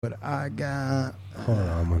But I got... Hold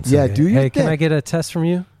on one second. Yeah, do you Hey, can I get a test from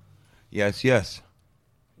you? Yes. Yes,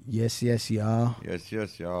 y'all. Yes,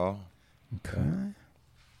 y'all. Okay.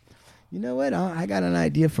 You know what? I got an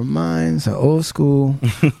idea for mine. It's an old school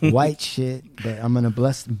white shit, but I'm going to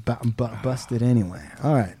bust it anyway.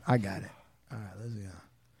 All right, I got it. All right, let's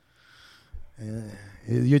go.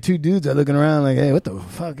 Your two dudes are looking around like, hey, what the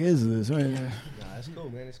fuck is this? It's cool,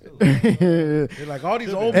 man. It's cool. They're like all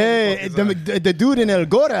these old motherfuckers. The dude in El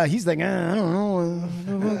Gora, he's like, I don't know.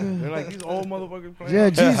 They're like these old motherfuckers playing.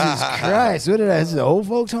 Yeah, Jesus Christ. What is that? Is this an old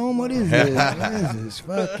folks' home? What is this? What is this?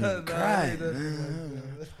 Fucking Christ, man.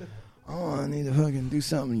 Oh, I need to fucking do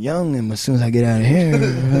something young as soon as I get out of here.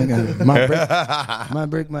 Might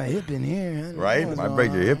break my hip in here. Right? Might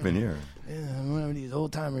break your hip in here. Yeah, one of these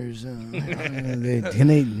old timers. They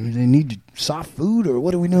need soft food or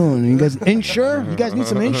what are we doing? You guys insure? You guys need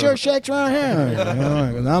some insure checks around here? All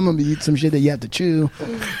right, I'm gonna be eating some shit that you have to chew. All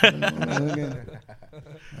right,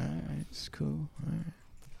 it's cool.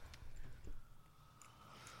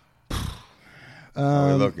 All right. How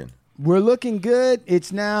we looking? We're looking good.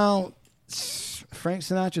 It's now Frank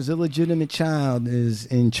Sinatra's illegitimate child is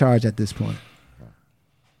in charge at this point.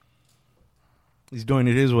 He's doing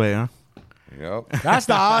it his way, huh? Yep. That's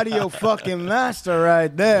the audio fucking master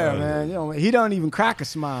right there, man. You know, he don't even crack a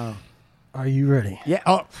smile. Are you ready? Yeah.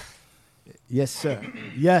 Oh, yes, sir.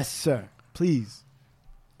 Yes, sir. Please.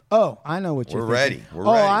 Oh, I know what you're thinking. We're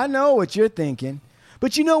ready. I know what you're thinking.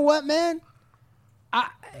 But you know what, man?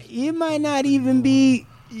 It might not even be.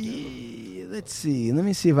 Let's see. Let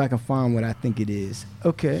me see if I can find what I think it is.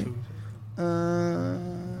 Okay.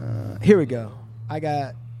 Here we go.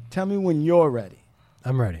 Tell me when you're ready.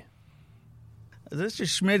 I'm ready. This is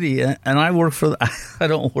Schmitty, and I work for. I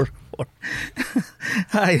don't work for.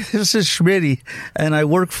 Hi, this is Schmitty, and I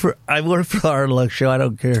work for the Hard Luck Show. I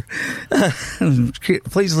don't care.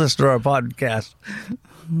 Please listen to our podcast.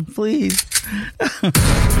 Please.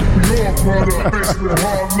 Your brother, basement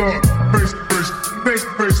hard luck.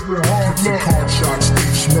 Basement hard luck. Card shots,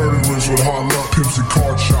 thieves, murderers with hard luck. Pimps and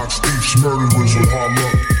card shots, thieves, murderers with hard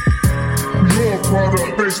luck. Your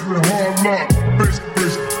brother, basement hard luck.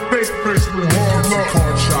 Basement hard luck.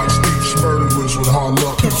 Card shots, thieves, murderers with hard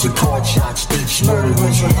luck. Pimps and card shots, thieves,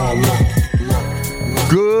 murderers with hard luck.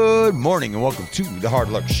 Good morning and welcome to the Hard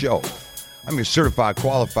Luck Show. I'm your certified,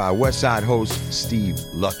 qualified Westside host, Steve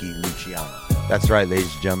Lucky Luciano. That's right,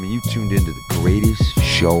 ladies and gentlemen. You tuned into the greatest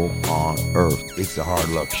show on earth. It's the Hard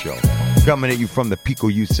Luck Show. Coming at you from the Pico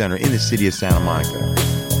Youth Center in the city of Santa Monica.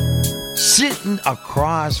 Sitting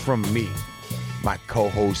across from me, my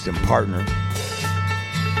co-host and partner,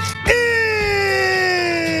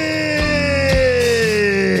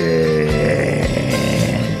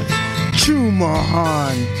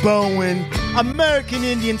 Chumahan Bowen, American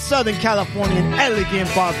Indian, Southern Californian,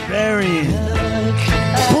 elegant barbarian,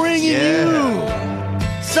 bringing you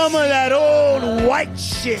some of that old white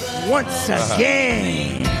shit once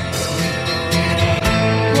again.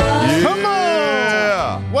 Come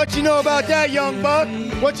on! What you know about that, young buck?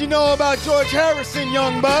 What you know about George Harrison,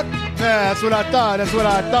 young buck? Yeah, that's what I thought.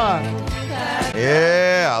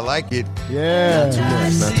 Yeah, I like it. Yeah.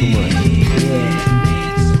 Not too much. Yeah.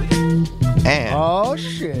 And oh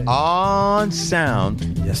shit! On sound,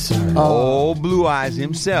 yes sir. Old Blue Eyes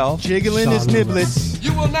himself, jiggling his niblets.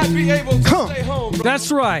 You will not be able to stay home. That's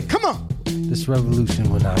right. Come on. This revolution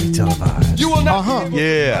will not be televised. You will not be able to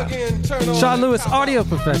yeah. turn on Sean Lewis, audio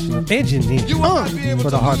professional, engineer. You will not be able for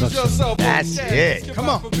to the Hard lose Luck yourself. That's it. Come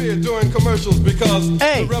on. During commercials because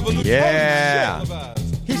hey. the revolution. Yeah.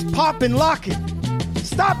 He's popping, locking.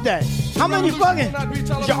 Stop that. How many fucking...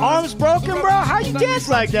 Your arms broken, bro? How you dance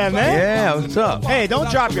like that, man? Yeah, what's up? Hey, don't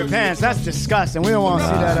drop your pants. That's disgusting. We don't want to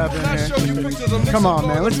see that up in here. Come on,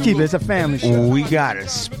 man. Let's keep it. It's a family show. We got a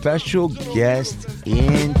special guest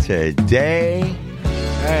in today.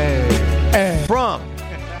 Hey. From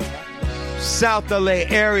South LA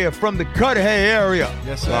area, from the Cudahy area.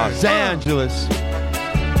 Yes, sir. Los Angeles.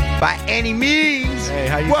 By AnniMeanz. Hey,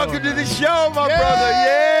 how you Welcome doing, to the show, my brother.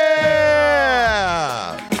 Yeah.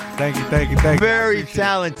 Thank you. Very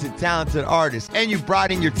talented artist. And you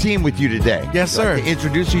brought in your team with you today. Yes, sir. Like to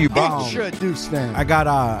introduce you brought Introduce them. I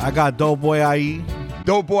got Doughboy IE.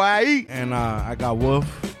 Doughboy IE. And I got Wolf.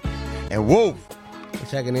 And Wolf.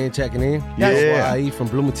 Checking in. Yeah. Doughboy IE from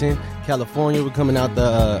Bloomington. California. We're coming out the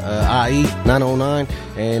IE 909,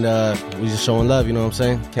 and we just showing love. You know what I'm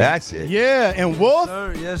saying? That's it. Yeah, and Wolf.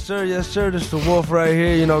 Yes, sir. This is the Wolf right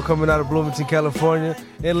here. You know, coming out of Bloomington, California.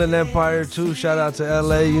 Inland Empire too. Shout out to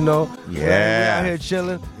LA. You know. Yeah. We out here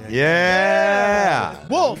chilling. Yeah.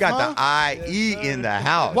 Wolf, You got the IE in the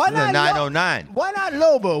house. Why the not 909. Why not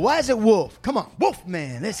Lobo? Why is it Wolf? Come on, Wolf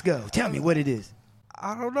man, let's go. Tell me what it is.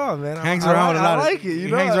 I don't know, man. Hangs around with a lot of like it. You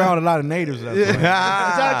know, hangs around with a lot of natives. That's why. Is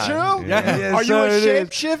that true? Yes, Are you a sir, it is.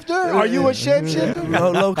 shapeshifter? Are you a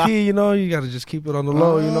shapeshifter? low key, you know, you got to just keep it on the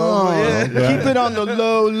low, you know. Oh, keep it on the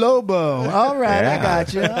low, Lobo. All right, I Yeah.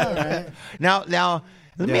 got you. All right. Now,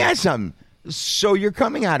 let me ask something. So you're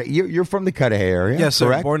coming out of you're from the Cudahy area, Yes, sir.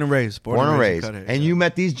 correct? Born and raised. Born and raised. in Cudahy, And yeah. you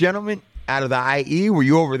met these gentlemen out of the IE. Were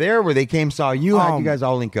you over there where they came saw you? How'd you guys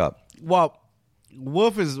all link up? Well,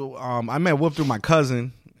 Wolf is. I met Wolf through my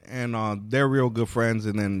cousin, and they're real good friends.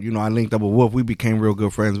 And then I linked up with Wolf. We became real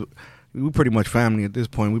good friends. We're pretty much family at this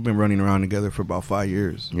point. We've been running around together for about 5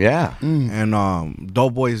 years. Yeah. And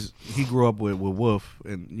Dope Boys, he grew up with Wolf,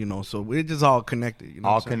 and so we're just all connected. You know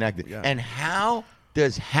All what I'm saying? connected. Yeah. And how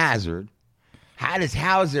does Hazard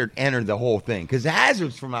enter the whole thing? Because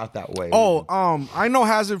Hazard's from out that way. I know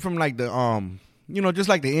Hazard from like the just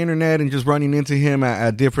like the internet and just running into him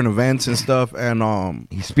at different events and stuff. And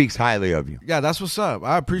he speaks highly of you. yeah, that's what's up.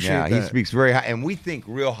 I appreciate Yeah, that. he speaks very high, and we think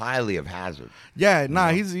real highly of Hazard.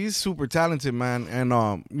 Yeah, he's super talented, man. And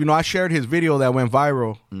I shared his video that went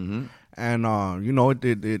viral, and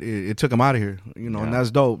it took him out of here. And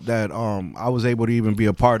that's dope. That I was able to even be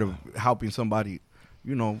a part of helping somebody,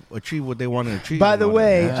 achieve what they want to achieve. By the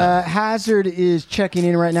way, Hazard is checking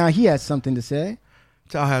in right now. He has something to say.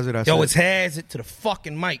 Tell Hazard I Yo, said. it's Hazard to the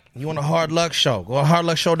fucking mic. You want a Hard Luck Show? Go to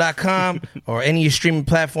hardluckshow.com or any of your streaming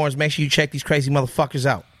platforms. Make sure you check these crazy motherfuckers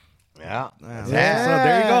out. Yeah. So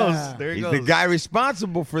there he goes. There he He's goes. the guy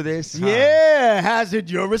responsible for this. Yeah, Hazard,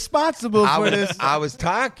 you're responsible for this. I was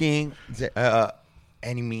talking to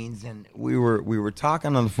AnniMeanz, and we were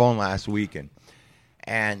talking on the phone last weekend,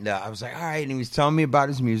 and I was like, all right, and he was telling me about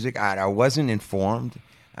his music. I wasn't informed,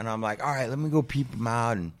 and I'm like, all right, let me go peep him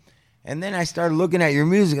out, and then I started looking at your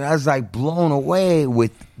music, and I was like blown away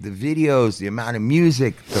with the videos, the amount of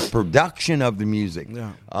music, the production of the music.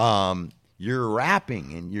 Yeah. You're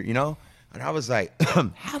rapping, and and I was like,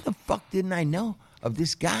 how the fuck didn't I know of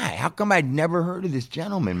this guy? How come I'd never heard of this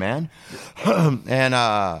gentleman, man? And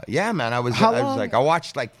yeah, man, I was like, I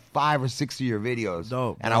watched like 5 or 6 of your videos,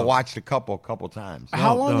 Dope, and I watched a couple times.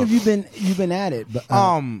 How long have you been at it?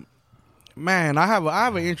 Man, I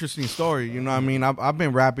have an interesting story. You know what I mean? I've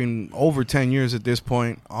been rapping over 10 years at this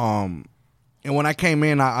point. And when I came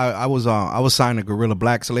in, I was signed to Gorilla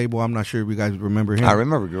Black's label. I'm not sure if you guys remember him. I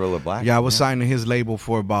remember Gorilla Black. Yeah, I was signed to his label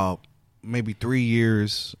for about maybe 3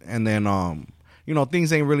 years, and then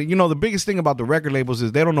things ain't really. The biggest thing about the record labels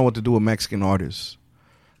is they don't know what to do with Mexican artists.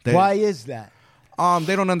 Why is that?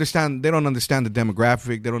 They don't understand. They don't understand the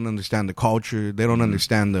demographic. They don't understand the culture. They don't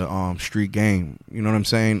understand the street game. You know what I'm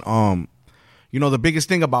saying? The biggest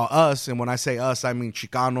thing about us, and when I say us, I mean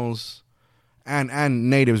Chicanos and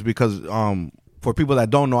natives, because for people that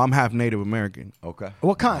don't know, I'm half Native American. Okay.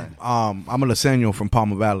 What kind? I'm a Liseño from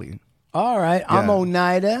Palma Valley. All right, I'm Yeah.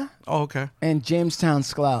 Oneida Oh, okay. and Jamestown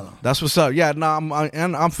Sclalo. That's what's up. Yeah, no, I'm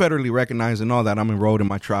federally recognized and all that. I'm enrolled in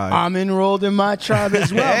my tribe. I'm enrolled in my tribe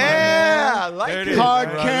as well. Yeah, I like it. Card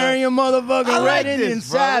carrying motherfucker, I like Red Indian this,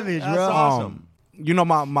 bro. savage, That's bro. awesome.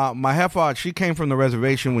 My heifer, she came from the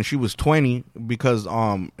reservation when she was 20, because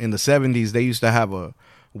in the 70s they used to have a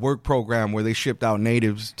work program where they shipped out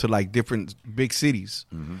natives to like different big cities.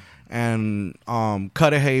 And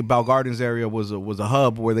Cudahy, Bell Gardens area was a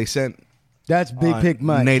hub where they sent That's Big Pick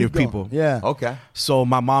Mike. native Keep going. people. Yeah. Okay. So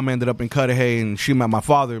my mom ended up in Cudahy, and she met my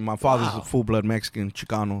father. My father's a full-blood Mexican,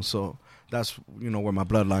 Chicano, so that's where my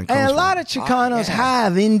bloodline comes And a from. lot of Chicanos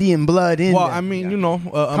have Indian blood in Well, them. I mean, a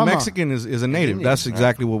Come Mexican is a native. Indian, That's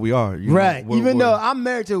exactly what we are. Right. We're- Even we're- though I'm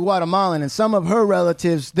married to a Guatemalan, and some of her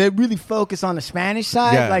relatives, they really focus on the Spanish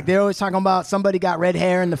side. Yeah. Like they're always talking about somebody got red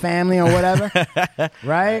hair in the family or whatever.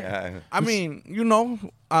 Right? I mean,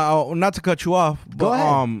 not to cut you off, but Go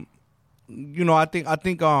ahead. I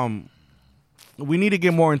think we need to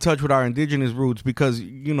get more in touch with our indigenous roots, because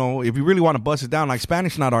if you really want to bust it down, like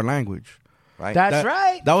Spanish not our language. Right. That's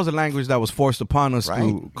right. That was a language that was forced upon us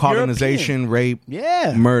through colonization, rape,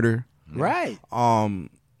 Yeah. murder. Right. And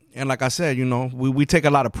like I said, we take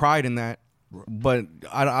a lot of pride in that, but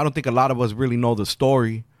I don't think a lot of us really know the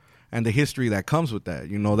story and the history that comes with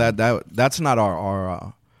that. That's not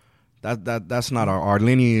our that's not our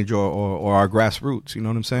lineage or our grassroots. You know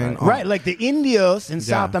what I'm saying? Right. Like the Indios in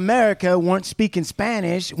South America weren't speaking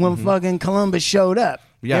Spanish when fucking Columbus showed up.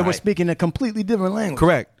 Yeah. They were speaking a completely different language.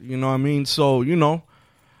 Correct. You know what I mean? So,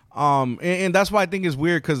 and that's why I think it's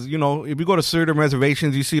weird because, if you go to certain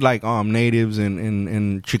reservations, you see like natives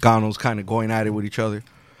and Chicanos kind of going at it with each other.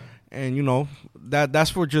 And,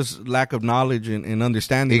 that's for just lack of knowledge and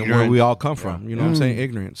understanding of where we all come from. You know what I'm saying?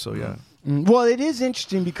 Ignorance. So, yeah. Well, it is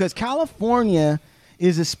interesting because California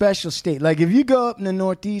is a special state. Like if you go up in the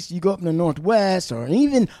Northeast, you go up in the Northwest, or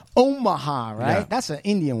even Omaha, right? Yeah. That's an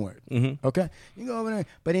Indian word. Mm-hmm. Okay, you go over there,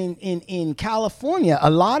 but in California, a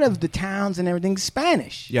lot of the towns and everything is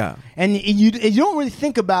Spanish. Yeah, and you don't really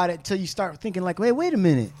think about it until you start thinking like, wait a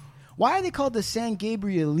minute. Why are they called the San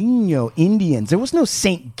Gabrielino Indians? There was no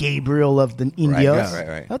Saint Gabriel of the Indios.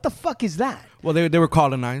 Right. What the fuck is that? Well, they were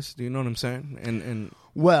colonized. Do you know what I'm saying? And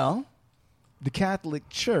well, the Catholic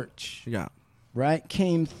Church. Yeah. Right,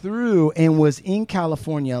 came through and was in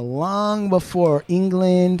California long before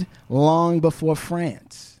England, long before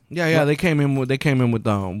France. Yeah, they came in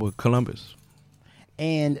with Columbus.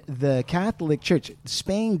 And the Catholic Church,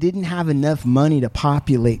 Spain didn't have enough money to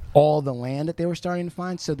populate all the land that they were starting to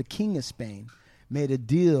find, so the King of Spain made a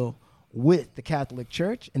deal with the Catholic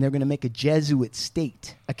Church, and they're going to make a Jesuit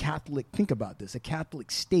state, think about this, a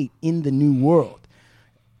Catholic state in the New World.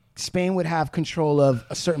 Spain would have control of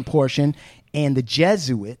a certain portion, and the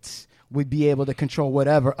Jesuits would be able to control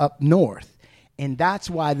whatever up north. And that's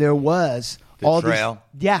why there was all trail.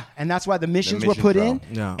 And that's why the missions were put in.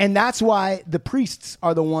 Yeah. And that's why the priests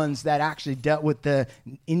are the ones that actually dealt with the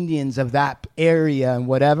Indians of that area and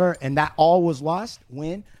whatever. And that all was lost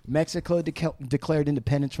when Mexico declared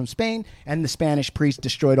independence from Spain, and the Spanish priests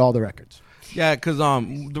destroyed all the records. Yeah, because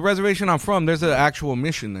the reservation I'm from, there's an actual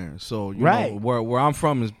mission there. So you know, where I'm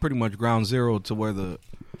from is pretty much ground zero to where the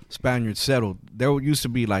Spaniards settled. There used to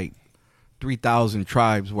be like 3,000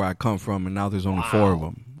 tribes where I come from, and now there's only 4 of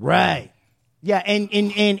them. Right. Yeah, and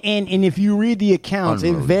if you read the accounts,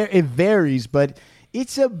 it varies, but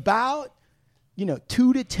it's about 2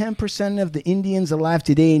 to 10% of the Indians alive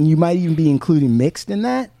today, and you might even be including mixed in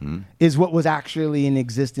that, is what was actually in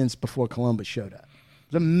existence before Columbus showed up.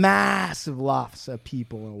 The massive loss of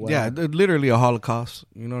people and whatever. Yeah, literally a Holocaust.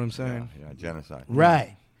 You know what I'm saying? Yeah, genocide.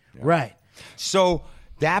 Right. Yeah. Right. So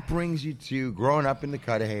that brings you to growing up in the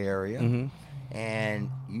Cudahy area, and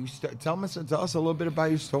you tell us a little bit about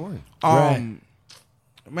your story. Man,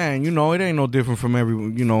 it ain't no different from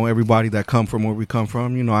everybody that come from where we come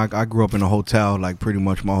from. I grew up in a hotel like pretty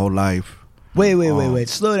much my whole life. Wait.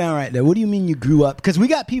 Slow down right there. What do you mean you grew up? Because we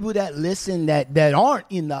got people that listen that aren't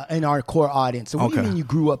in our core audience. So what do you mean you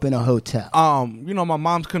grew up in a hotel? My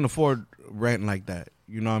moms couldn't afford rent like that.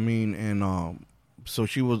 You know what I mean? And so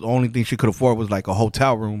the only thing she could afford was like a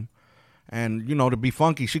hotel room. And, to be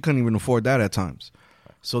funky, she couldn't even afford that at times.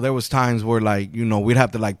 So there was times where we'd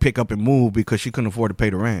have to pick up and move because she couldn't afford to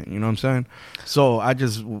pay the rent. You know what I'm saying? So I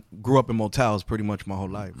just grew up in motels pretty much my whole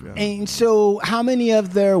life. Yeah. And so how many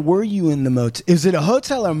of there were you in the motel? Is it a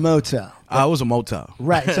hotel or motel? It was a motel.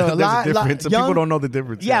 Right. So there's a difference. People don't know the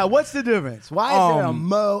difference. Yeah. What's the difference? Why is there a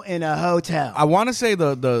mo in a hotel? I want to say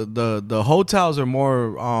the hotels are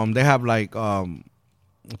more, they have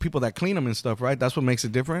people that clean them and stuff, right? That's what makes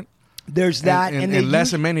it different. There's that, and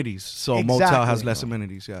less amenities. So motel has less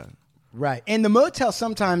amenities, yeah. Right, and the motel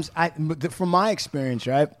sometimes, from my experience,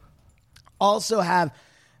 right, also have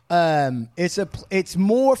it's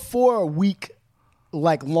more for a week,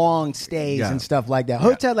 long stays and stuff like that.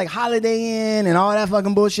 Hotel like Holiday Inn and all that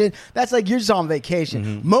fucking bullshit. That's like you're just on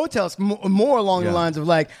vacation. Motels more along the lines of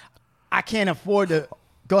I can't afford to.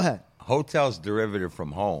 Go ahead. Hotel's derivative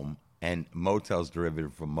from home, and motel's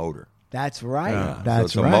derivative from motor. That's right. Yeah.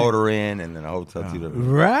 That's so it's a motor in and then a hotel too.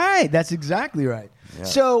 Right. That's exactly right. Yeah.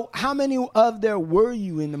 So how many of there were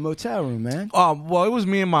you in the motel room, man? Well, it was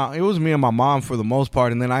me and my mom for the most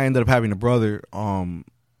part, and then I ended up having a brother.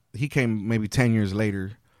 He came maybe 10 years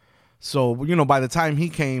later. So, by the time he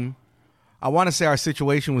came, I want to say our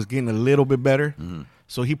situation was getting a little bit better.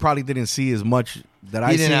 So he probably didn't see as much that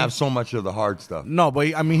I He didn't have so much of the hard stuff. No, but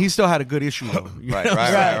he still had a good issue though.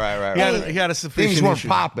 Right. He had a sufficient Things weren't issue.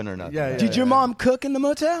 popping or nothing. Did your mom cook in the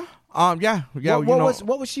motel? Yeah.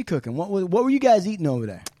 What was she cooking? What were you guys eating over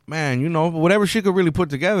there? Man, whatever she could really put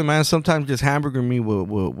together, man. Sometimes just hamburger meat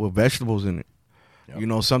with vegetables in it.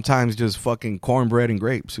 Yep. Sometimes just fucking cornbread and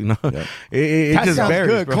grapes. It that just sounds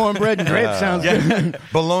varies, good. Bro. Cornbread and grapes sounds good.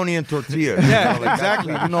 Bologna and tortilla. Yeah,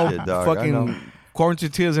 exactly. Shit, dog, fucking corn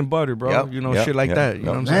tortillas and butter, bro. Shit like that. You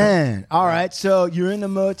know what I'm saying? Man, all right. So you're in the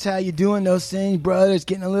motel. You're doing those things, brother. It's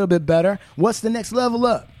getting a little bit better. What's the next level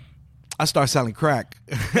up? I start selling crack.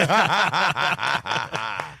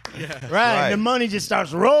 Right. The money just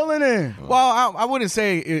starts rolling in. Well, I wouldn't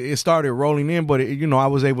say it started rolling in, but I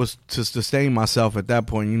was able to sustain myself at that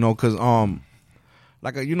point, because my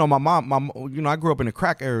mom, I grew up in the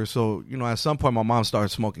crack era, so at some point my mom started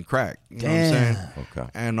smoking crack. You know what I'm saying? Okay.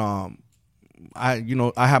 And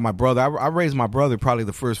I had my brother. I raised my brother probably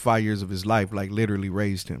the first 5 years of his life, like literally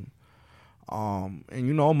raised him. And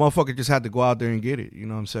motherfucker just had to go out there and get it. You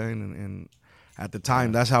know what I'm saying? And at the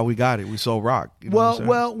time, that's how we got it. We sold rock. You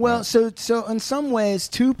know what I'm saying? So in some ways,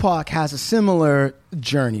 Tupac has a similar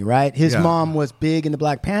journey, right? His mom was big in the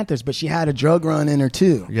Black Panthers, but she had a drug run in her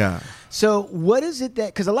too. Yeah. So what is it that,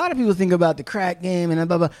 because a lot of people think about the crack game and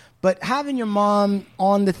blah, blah, but having your mom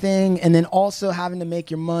on the thing and then also having to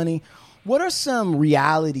make your money, what are some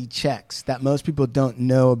reality checks that most people don't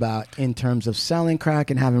know about in terms of selling crack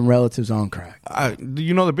and having relatives on crack?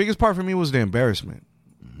 The biggest part for me was the embarrassment.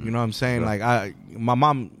 You know what I'm saying? Like my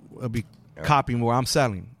mom would be copying where I'm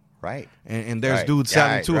selling. Right. And there's dudes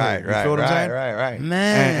selling to her. You feel what I'm saying? Right.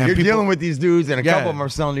 Man. And you're dealing with these dudes and a couple of them are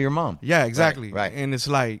selling to your mom. Yeah, exactly. Right. And it's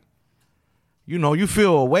like, you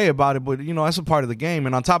feel a way about it, but, that's a part of the game.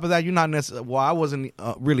 And on top of that, you're not necessarily, I wasn't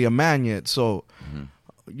really a man yet. So,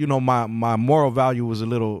 my moral value was a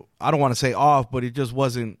little, I don't want to say off, but it just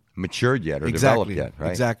wasn't matured yet or developed yet,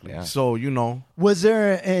 right? Exactly. Yeah. So, Was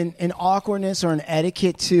there an awkwardness or an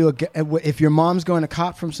etiquette to if your mom's going to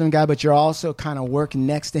cop from some guy, but you're also kind of working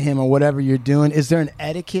next to him or whatever you're doing? Is there an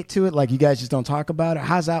etiquette to it? Like you guys just don't talk about it?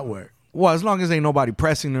 How's that work? Well, as long as ain't nobody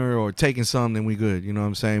pressing her or taking something, then we good. You know what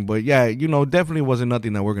I'm saying? But yeah, definitely wasn't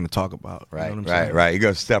nothing that we're going to talk about. Right, you know what I'm saying? right. You got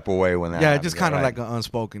to step away when that happens. Just kind of like an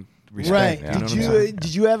unspoken respect. Right. Yeah.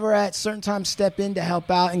 Did you ever at certain times step in to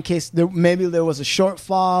help out in case maybe there was a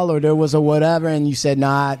shortfall or there was a whatever and you said,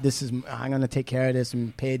 nah, I'm going to take care of this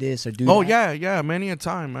and pay this or do that? Oh, yeah. Many a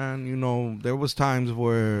time, man. There was times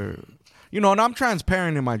where... and I'm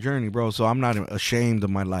transparent in my journey, bro, so I'm not ashamed of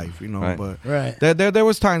my life, Right. But right. there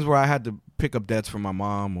was times where I had to pick up debts from my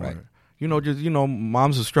mom or,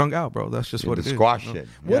 moms are strung out, bro. That's just what it is. Squash shit.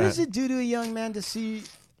 What does it do to a young man to see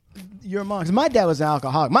your mom? Because my dad was an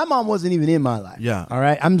alcoholic. My mom wasn't even in my life. Yeah. All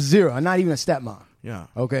right? I'm zero. I'm not even a stepmom. Yeah.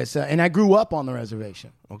 Okay, so and I grew up on the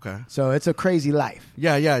reservation. Okay. So it's a crazy life.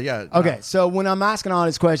 Yeah. Okay, so when I'm asking all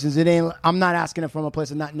these questions, I'm not asking it from a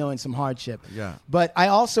place of not knowing some hardship. Yeah. But I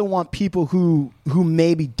also want people who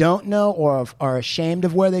maybe don't know or are ashamed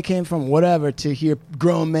of where they came from, whatever, to hear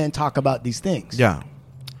grown men talk about these things. Yeah.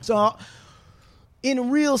 So in a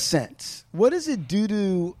real sense, what does it do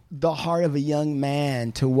to the heart of a young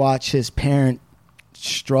man to watch his parent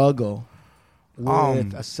struggle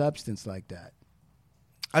with a substance like that?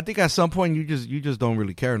 I think at some point you just don't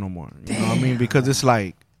really care no more. You know what I mean? Because it's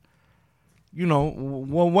like,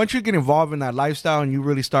 once you get involved in that lifestyle and you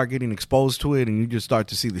really start getting exposed to it and you just start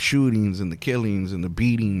to see the shootings and the killings and the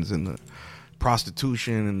beatings and the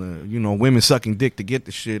prostitution and the, women sucking dick to get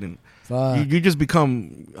the shit and you just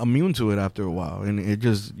become immune to it after a while. And it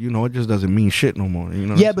just, it just doesn't mean shit no more.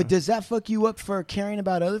 Yeah, but does that fuck you up for caring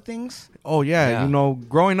about other things? Oh yeah.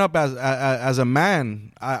 Growing up as a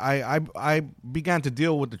man, I began to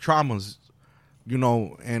deal with the traumas,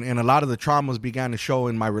 and a lot of the traumas began to show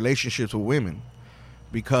in my relationships with women,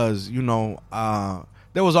 because there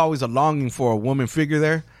was always a longing for a woman figure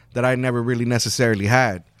there that I never really necessarily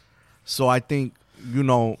had. So I think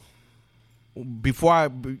before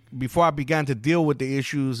I began to deal with the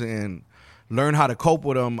issues and learn how to cope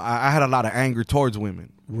with them, I had a lot of anger towards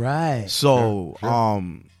women. Right. So, Sure.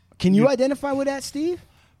 Can you identify with that, Steve?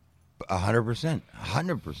 100%.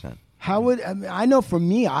 100%. How would I know? For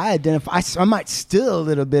me, I identify. I might still a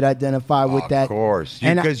little bit identify with that. Of course,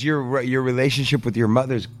 because your relationship with your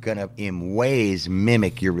mother's gonna, in ways,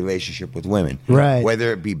 mimic your relationship with women. Right.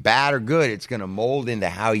 Whether it be bad or good, it's gonna mold into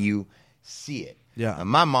how you see it. Yeah. And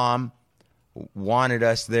my mom wanted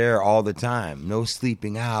us there all the time. No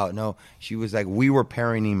sleeping out. No, she was like, we were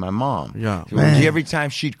parenting my mom. Yeah. So every time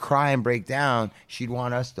she'd cry and break down, she'd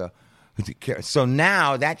want us to care. So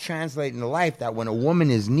now that translates into life, that when a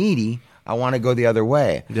woman is needy, I want to go the other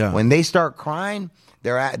way. Yeah. When they start crying,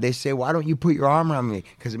 they say, why don't you put your arm around me?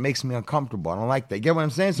 Because it makes me uncomfortable. I don't like that. You get what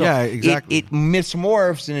I'm saying? So yeah, exactly. It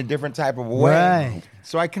mismorphs in a different type of way. Right.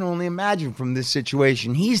 So I can only imagine from this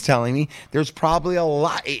situation he's telling me, there's probably a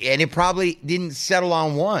lot, and it probably didn't settle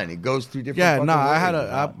on one. It goes through different. Yeah, no, ways. I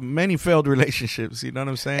had many failed relationships. You know what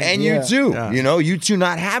I'm saying? And you too. Yeah. You two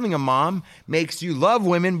not having a mom makes you love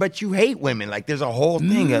women, but you hate women. Like there's a whole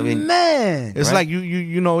thing. I mean, man, it's right? like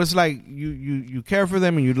it's like you care for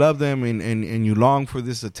them and you love them and you long for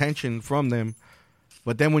this attention from them,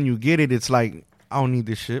 but then when you get it, it's like I don't need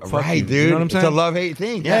this shit. Fuck Right, you. dude. You know what I'm saying? It's a love-hate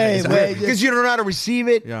thing. Yeah, Hey, wait, because you don't know how to receive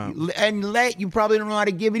it, Yeah. and you probably don't know how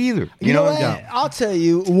to give it either. You know what? Yeah. I'll tell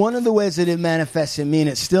you, one of the ways that it manifests in me, and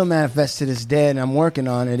it still manifests to this day, and I'm working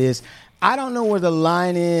on it, is I don't know where the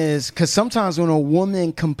line is, because sometimes when a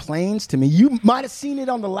woman complains to me, you might have seen it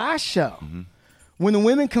on the last show. Mm-hmm. When the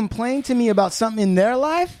women complain to me about something in their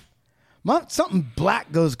life, something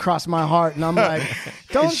black goes across my heart, and I'm like,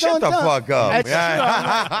 Shut the fuck up. That's Yeah. true. I'm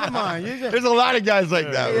like, come on. There's a lot of guys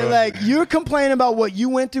like that. You're bro. like, you're complaining about what you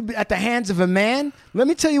went through at the hands of a man. Let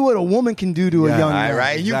me tell you what a woman can do to a Yeah, young All man.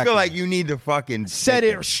 right, you Exactly. feel like you need to fucking Set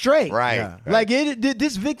it straight. Right. Yeah. Like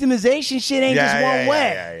this victimization shit ain't just one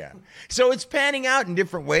way. Yeah. So it's panning out in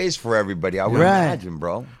different ways for everybody. I would Right. imagine,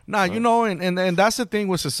 bro. Nah, you know, and that's the thing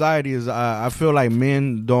with society is I feel like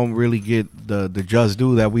men don't really get the just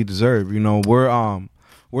due that we deserve. You know,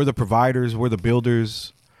 we're the providers, we're the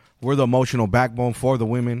builders, we're the emotional backbone for the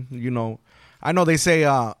women. You know, I know they say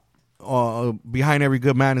behind every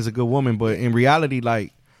good man is a good woman, but in reality,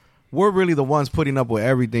 like we're really the ones putting up with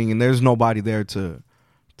everything, and there's nobody there to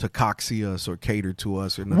coxy us or cater to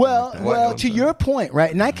us or nothing Well, like that. well, to your point, right?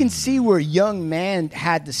 And I can see where a young man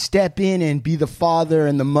had to step in and be the father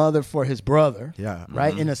and the mother for his brother. Yeah.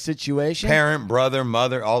 Right? In a situation. Parent, brother,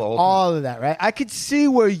 mother, all the whole All of that, right? I could see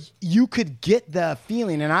where you could get the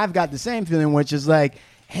feeling, and I've got the same feeling, which is like,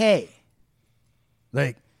 hey,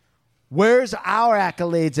 like, where's our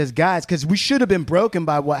accolades as guys? Because we should have been broken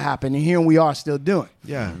by what happened, and here we are still doing.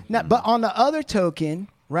 Yeah. Now, but on the other token,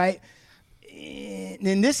 right?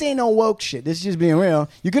 And this ain't no woke shit. This is just being real.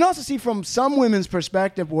 You can also see from some women's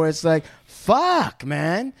perspective where it's like, fuck,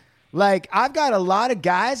 man. Like, I've got a lot of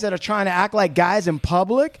guys that are trying to act like guys in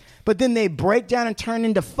public, but then they break down and turn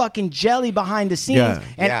into fucking jelly behind the scenes. Yeah.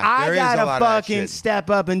 And Yeah, I there is a gotta lot of that fucking shit. step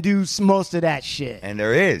up and do most of that shit. And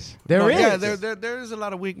there is. There is. Yeah, there is a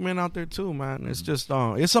lot of weak men out there too, man. It's just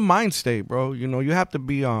it's a mind state, bro. You know, you have to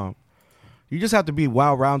be you just have to be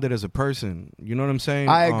well-rounded as a person. You know what I'm saying?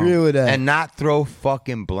 I agree with that. And not throw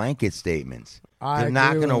fucking blanket statements. I They're not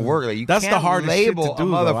agree going to with work. Like, you That's the can't hardest shit label to do,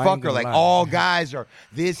 a though. I ain't motherfucker gonna like lie. all guys are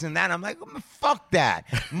this and that. I'm like, fuck that.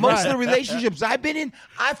 Most of the relationships I've been in,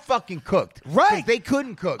 I fucking cooked. Right. 'Cause they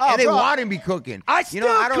couldn't cook. Oh, and they bro. wanted me cooking. I You know,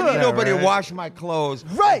 I still don't cook. need nobody Right. to wash my clothes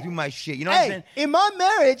Right. and do my shit. You know what I'm Hey, saying? in my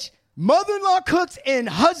marriage, mother-in-law cooks and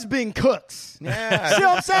husband cooks. Yeah. See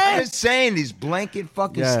what I'm saying? I'm just saying these blanket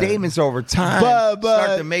fucking Yeah. statements over time But-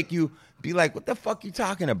 start to make you be like, what the fuck you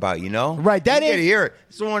talking about, you know? Right, that you ain't- gotta hear it.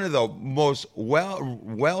 It's one of the most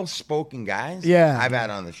well-spoken guys Yeah. I've had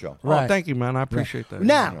on the show. Right. Oh, thank you, man. I appreciate that.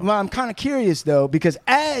 Now, well, I'm kind of curious though, because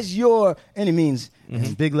as your AnniMeanz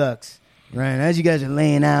and Big Lux, right? As you guys are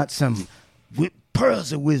laying out some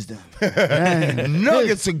pearls of wisdom, right?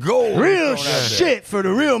 Nuggets of gold. real thrown out there. shit for the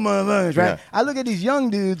real motherfuckers, right? Yeah. I look at these young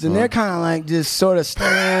dudes and they're kind of like just sort of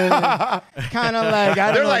staring, kind of like I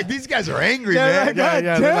don't They're know. like, these guys are angry, They're man. like, God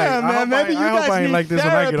Yeah, they're like, damn, I man. hope Maybe I you hope guys I ain't need like this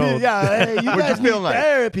when I get therapy. old. Yeah, hey, you What guys you need feeling like?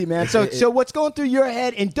 therapy, man. So what's going through your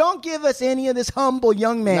head? And don't give us any of this humble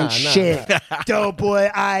young man shit. Dope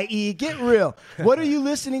boy, i.e. Get real. What are you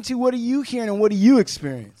listening to? What are you hearing? And what do you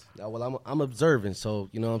experience? Well, I'm observing, so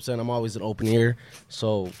you know what I'm saying. I'm always an open ear,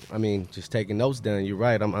 so I mean, just taking notes down. You're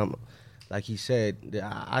right. I'm like he said.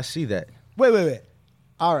 I see that. Wait.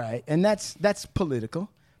 All right, and that's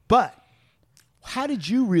political. But how did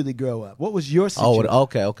you really grow up? What was your situation? Oh,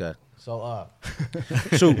 okay. So,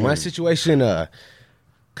 shoot, my situation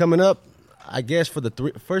coming up. I guess for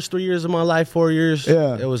the first 3 years of my life, 4 years.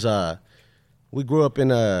 Yeah. It was we grew up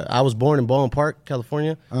in I was born in Baldwin Park,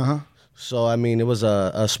 California. So, I mean, it was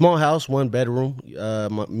a small house, 1 bedroom.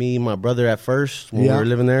 Me and my brother at first when we were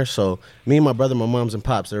living there. So, me and my brother, my moms and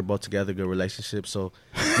pops, they were both together, good relationship. So,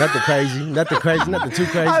 nothing crazy, nothing too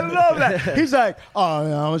crazy. I love that. He's like,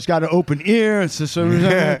 I just got an open ear.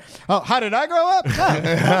 Oh, how did I grow up? Oh,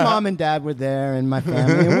 my mom and dad were there and my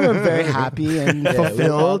family, and we were very happy and we were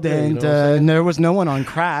all fulfilled. good, you And know what I'm saying? there was no one on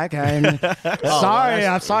crack. And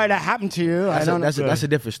I'm sorry that happened to you. That's a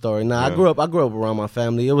different story. Nah, I grew up around my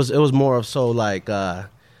family. It was more of so like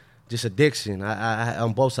just addiction. I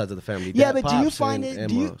on both sides of the family. Yeah, Dad, but do you pops, find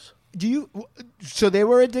and it? moms. Do you? So they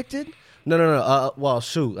were addicted? No. Well,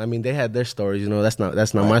 shoot. I mean, they had their stories. You know, that's not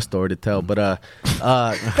my story to tell. But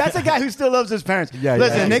That's a guy who still loves his parents. Yeah,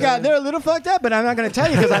 Listen, yeah. they're a little fucked up, but I'm not going to tell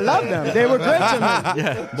you because I love them. They were great to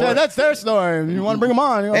me. So that's their story. You want to bring them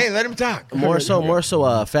on? Hey, let him talk. more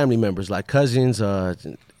so family members like cousins, aunts.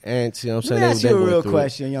 You know what I'm Let saying? me ask you a went real through it.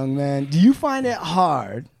 question, young man. Do you find it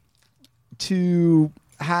hard to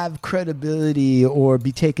have credibility or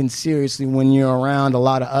be taken seriously when you're around a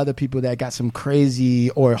lot of other people that got some crazy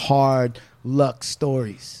or hard luck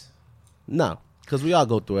stories? No. Because we all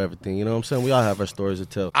go through everything, you know what I'm saying? We all have our stories to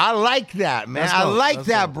tell. I like that, man. Let's I go. like Let's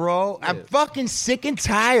that, go. bro. I'm fucking sick and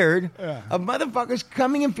tired of motherfuckers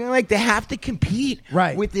coming and feeling like they have to compete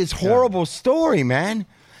with this horrible story, man.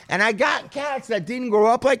 And I got cats that didn't grow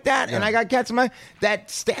up like that, and I got cats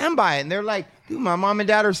that stand by it, and they're like, dude, my mom and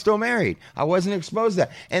dad are still married. I wasn't exposed to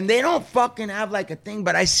that. And they don't fucking have like a thing,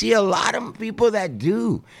 but I see a lot of people that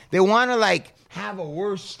do. They want to like have a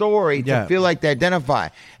worse story to feel like they identify.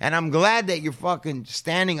 And I'm glad that you're fucking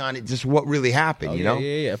standing on it, just what really happened, you know?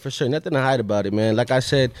 Yeah, for sure. Nothing to hide about it, man. Like I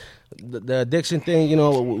said, the addiction thing, you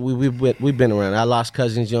know, we've been around. I lost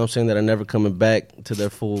cousins, you know what I'm saying, that are never coming back to their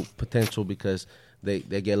full potential because they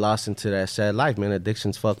get lost into that sad life, man.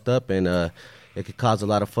 Addiction's fucked up, and it could cause a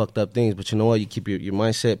lot of fucked up things. But you know what? You keep your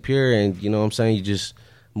mindset pure, and you know what I'm saying? You just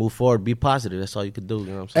move forward, be positive. That's all you could do, you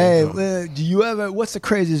know what I'm saying? Hey, do you ever, what's the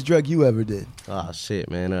craziest drug you ever did? Oh, shit,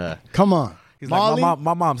 man. Come on. He's Molly? like,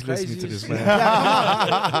 my mom's listening to this, man.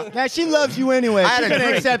 Man, she loves you anyway. She's going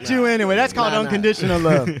to accept you anyway. That's called unconditional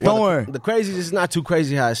love. Don't worry. The crazy is not too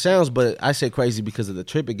crazy how it sounds, but I say crazy because of the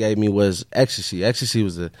trip it gave me was ecstasy. Ecstasy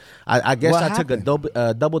was I guess What I took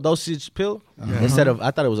a double dosage pill instead of,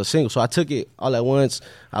 I thought it was a single. So I took it all at once.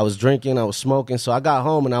 I was drinking, I was smoking. So I got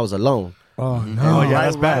home and I was alone. Oh, no.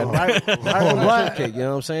 That's bad. Right on the trip kick, you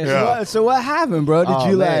know what I'm saying? So what happened, bro? Did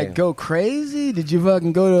you man. like go crazy? Did you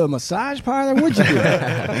fucking go to a massage parlor? What'd you do?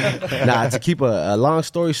 Nah, to keep a long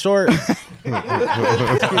story short, to keep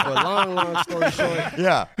a long story short,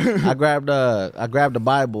 I grabbed the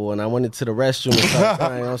Bible and I went into the restroom and started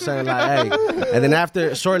crying, you know what I'm saying? Like, hey. And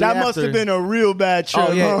then shortly after. That must have been a real bad trip.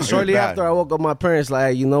 Oh, yeah. Huh? Shortly after, I woke up my parents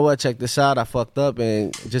like, hey, you know what? Check this out. I fucked up.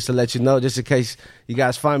 And just to let you know, just in case you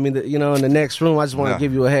guys find me, in the next room, I just want to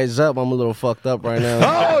give you a heads up. I'm a little fucked up right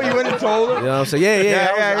now. Oh, you went and told her? You know what I'm saying?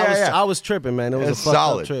 Yeah. I was tripping, man. It was That's a fucked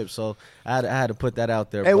solid. up trip. So I had to put that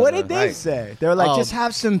out there. Hey, but, what did they say? They were like, just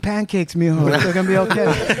have some pancakes, mijo. It's going to be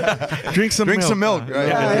okay. Drink some milk. Right?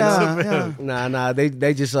 Yeah. Nah.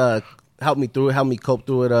 They just helped me through it, helped me cope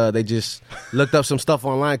through it. They just looked up some stuff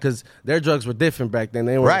online because their drugs were different back then.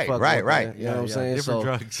 They weren't fucked up, man. You know what I'm saying? Different So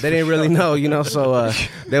drugs. they didn't really know, So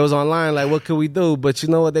they was online like, what could we do? But you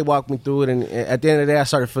know what? They walked me through it, and at the end of the day, I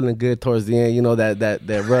started feeling good towards the end. You know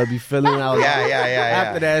that rubby feeling. I was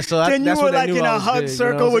after that. So Then that's you were when I like knew in I a was hug good,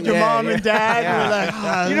 circle with your mom and dad. Yeah. You were like,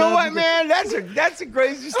 I You know love what, man? That's a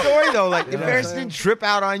crazy story, though. Like, the parents didn't trip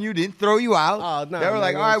out on you, didn't throw you out. Oh, no, they were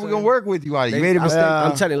like, you all know right, what we're I'm going to work with you on it. You made a mistake.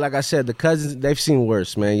 I'm telling you, like I said, the cousins, they've seen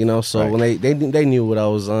worse, man, So when they knew what I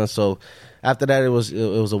was on. So after that, it was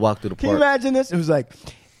a walk through the Can park. you imagine this? It was like,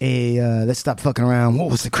 hey, let's stop fucking around.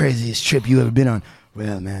 What was the craziest trip you ever been on?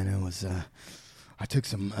 Well, man, it was, I took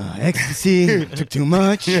some ecstasy, took too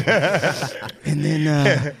much. And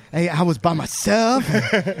then hey, I was by myself.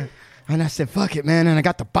 And I said, fuck it, man. And I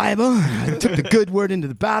got the Bible. I took the good word into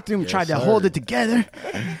the bathroom and tried to hold it together.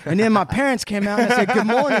 And then my parents came out and I said, good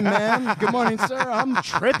morning, man. Good morning, sir. I'm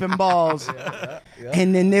tripping balls.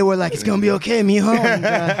 And then they were like, it's going to be okay, mijo.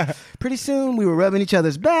 And pretty soon we were rubbing each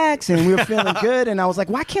other's backs and we were feeling good. And I was like,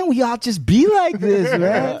 why can't we all just be like this,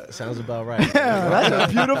 man? Sounds about right. Yeah,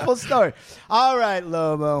 that's a beautiful story. All right,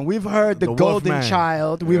 Lobo. We've heard the golden Wolfman.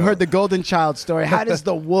 child. We've heard the golden child story. How does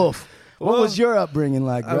the wolf? What was your upbringing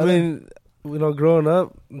like, brother? I mean, growing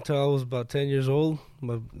up until I was about 10 years old,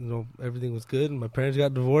 everything was good. And my parents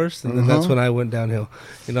got divorced, and then that's when I went downhill.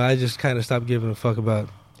 I just kind of stopped giving a fuck about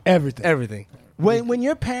everything. When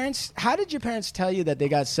your parents, how did your parents tell you that they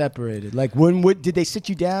got separated? Like, did they sit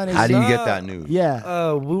you down? And How do you get that news?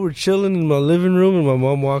 Yeah. We were chilling in my living room, and my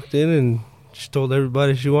mom walked in, and she told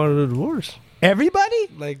everybody she wanted a divorce. Everybody?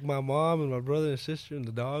 Like my mom and my brother and sister and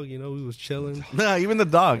the dog, we was chilling. Nah, even the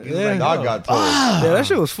dog. Yeah. The dog got told. Yeah, that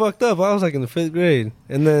shit was fucked up. I was like in the 5th grade.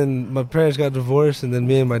 And then my parents got divorced, and then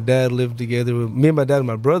me and my dad lived together. Me and my dad and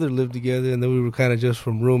my brother lived together, and then we were kind of just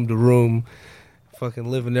from room to room, fucking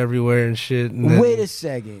living everywhere and shit. And Wait a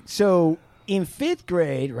second. So in 5th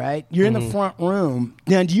grade, right, you're in the front room.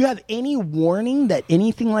 Now, do you have any warning that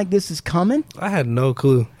anything like this is coming? I had no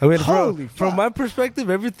clue. I mean, Holy from fuck. my perspective,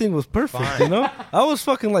 everything was perfect, I was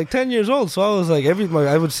fucking like 10 years old, so I was like,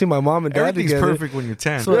 I would see my mom and dad Everything's together. perfect when you're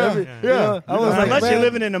 10. So I was like, Unless man, you're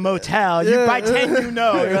living in a motel. You, by 10, you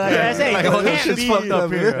know. You're like, hey, Like, oh, this shit's fucked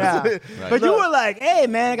up here. Yeah. But you were like, hey,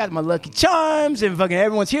 man, I got my Lucky Charms, and fucking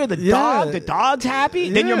everyone's here. The dog's happy.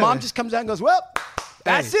 Then your mom just comes out and goes, well,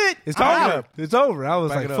 that's it. It's I'm over. out. It's over. I was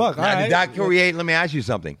like, fuck. All Now, right. did that create, let me ask you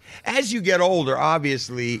something. As you get older,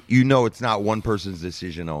 obviously, it's not one person's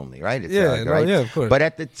decision only, right? It's right? Yeah, of course. But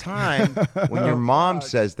at the time, when your mom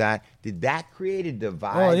says that, did that create a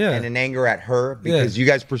divide and an anger at her? Because you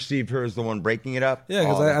guys perceived her as the one breaking it up? Yeah,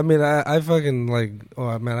 because I fucking like,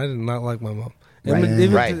 I did not like my mom.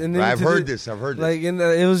 Right. I've heard this. Like, and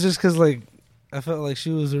it was just because like I felt like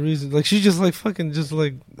she was the reason. Like she just like fucking just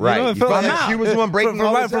like right. You know, You felt like she was the one breaking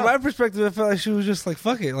all this from up. my perspective, I felt like she was just like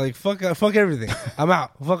fuck it, like fuck everything. I'm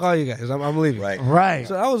out. Fuck all you guys. I'm leaving. Right.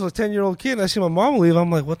 So I was a 10-year-old kid. And I see my mom leave. I'm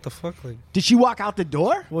like, what the fuck? Like, did she walk out the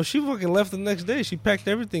door? Well, she fucking left the next day. She packed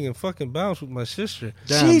everything and fucking bounced with my sister.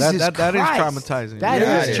 Damn, Jesus that is Christ. traumatizing. That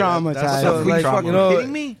is traumatizing. That's So, like, trauma. you know,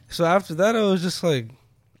 kidding me? So after that, I was just like,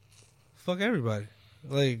 fuck everybody.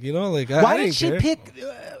 Like, you know, like Why I did didn't she care. pick?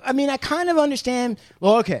 I mean, I kind of understand.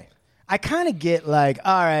 Well, okay. I kind of get like,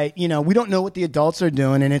 all right, you know, we don't know what the adults are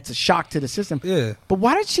doing, and it's a shock to the system. Yeah. But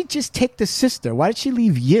why did she just take the sister? Why did she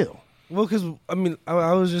leave you? Well, because I mean,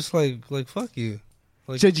 I was just like fuck you.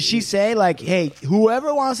 Like, So did she say like, hey,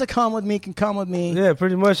 whoever wants to come with me can come with me? Yeah,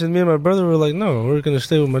 pretty much. And me and my brother were like, no, we're gonna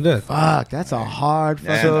stay with my dad. Fuck, that's a hard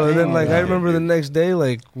fucking So thing. then, like, I remember the next day,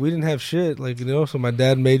 like, we didn't have shit, like, you know. So my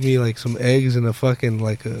dad made me like some eggs and a fucking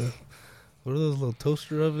like a what are those little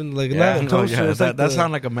toaster oven? Like, not a toaster. It's like that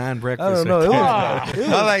sounded like a man breakfast. I don't know. It was,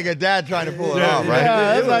 Not like a dad trying to pull it off, right?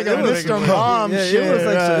 Yeah, it's like a was Mr. Mom yeah, shit. it was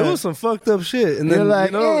like right? it was some fucked up shit. And You're then like,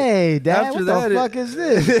 you know, hey, Dad, after what that, the fuck is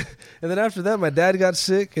this? And then after that, my dad got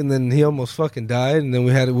sick, and then he almost fucking died. And then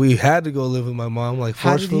we had to go live with my mom, like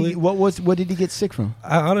How did forcefully. what did he get sick from?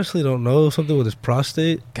 I honestly don't know, something with his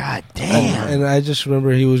prostate. God damn. And I just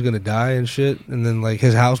remember he was gonna die and shit. And then like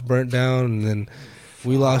his house burnt down, and then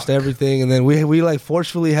we lost everything. And then we like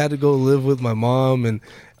forcefully had to go live with my mom, and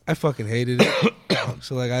I fucking hated it.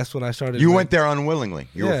 So like that's when I started. You like, went there unwillingly.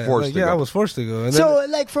 You were forced like, to yeah, go. I was forced to go. And So,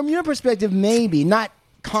 like, from your perspective, maybe not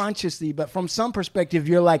consciously, but from some perspective,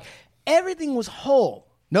 you're like, everything was whole.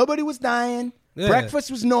 Nobody was dying. Yeah. Breakfast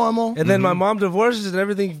was normal. And then my mom divorces and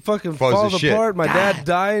everything fucking Falls falls to shit. apart. My God dad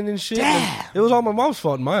dying and shit. And it was all my mom's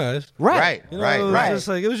fault in my eyes. Right. You know, it was just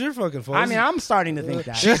like, it was your fucking fault. I mean, I'm starting to think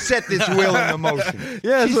that. She set this will into motion.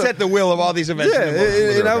 Yeah, she so- set the will of all these events yeah, into motion.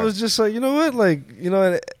 with and her I guy. was just like, you know what, like, you know,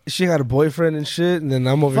 and she got a boyfriend and shit, and then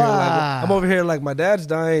I'm over here like my dad's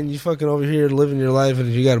dying, you fucking over here living your life, and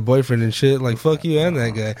you got a boyfriend and shit, like fuck you and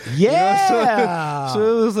that guy. Yeah. You know?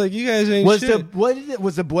 So it was like, you guys ain't was shit.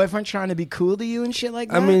 was the boyfriend trying to be cool to you and shit like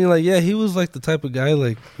that? I mean, like, yeah, he was like the type of guy,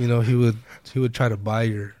 like, you know, he would try to buy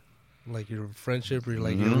your friendship or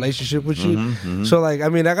like your relationship with you. So like, I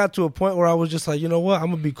mean, I got to a point where I was just like, you know what,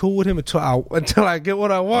 I'm gonna be cool with him until I get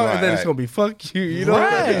what I want, and then it's gonna be fuck you, you know?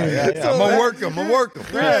 Right. I'm gonna work him.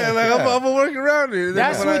 Yeah, like I'm gonna work around it.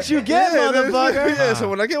 That's what you get, motherfucker. Yeah, so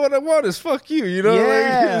when I get what I want, it's fuck you, you know?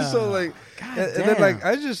 Yeah. Like, so like, and then like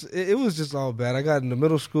it was just all bad. I got into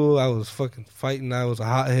middle school, I was fucking fighting. I was a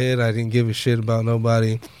hothead. I didn't give a shit about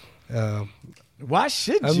nobody. Why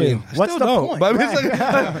should you? I mean, I what's still the don't. point? But I mean, Right. it's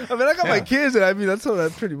like, I mean, I got my kids, and I mean,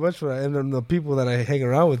 that's pretty much what and then the people that I hang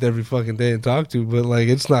around with every fucking day and talk to. But like,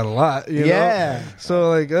 it's not a lot, you know. So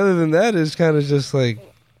like, other than that, it's kind of just like,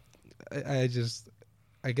 I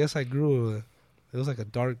guess I grew. It was like a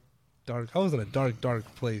dark. I was in a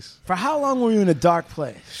dark place. For how long were you in a dark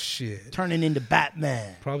place? Shit, Turning into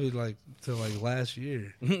Batman. probably like till like last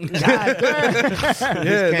year. God damn.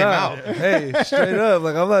 Yeah, came out. Hey, straight up,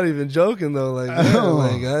 like I'm not even joking though. Like, yeah,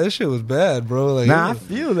 like this shit was bad, bro. Like, Nah, I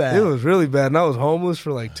feel that. It was really bad, and I was homeless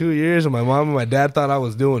for like 2 years. And my mom and my dad thought I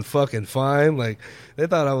was doing fucking fine. Like, they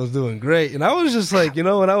thought I was doing great, and I was just like, you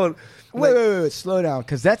know, when I would. Wait, slow down,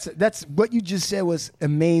 because that's what you just said was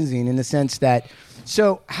amazing in the sense that.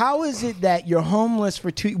 So how is it that you're homeless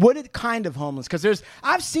for what kind of homeless? Because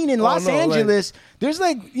I've seen in Los Angeles, there's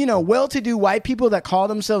like, you know, well-to-do white people that call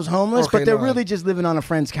themselves homeless, but they're really just living on a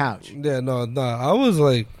friend's couch. Yeah, no, I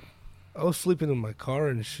was sleeping in my car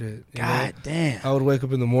and shit. God damn. I would wake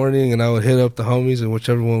up in the morning and I would hit up the homies, and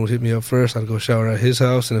whichever one would hit me up first, I'd go shower at his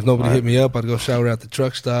house, and if nobody hit me up, I'd go shower at the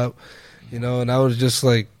truck stop, you know, and I was just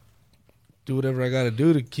like, do whatever I got to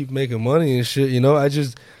do to keep making money and shit, you know. I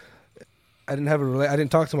didn't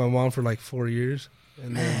talk to my mom for like 4 years,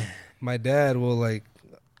 and then my dad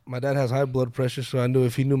has high blood pressure, so I knew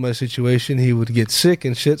if he knew my situation, he would get sick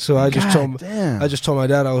and shit. So I just told my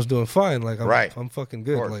dad I was doing fine, like I'm fucking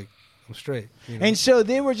good, like I'm straight. You know? And so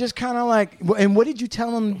they were just kind of like, and what did you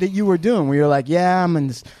tell them that you were doing? Were you like, yeah,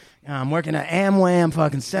 I'm working at Amway, I'm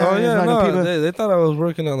fucking selling. People. They thought I was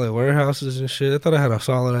working at like warehouses and shit. They thought I had a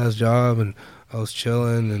solid ass job and I was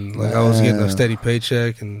chilling and like I was getting a steady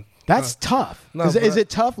paycheck and. That's tough. Is it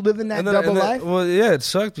tough living that double life? Well, yeah, it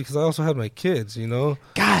sucked because I also had my kids, you know.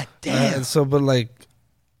 God damn. And so, but like,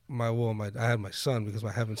 I had my son because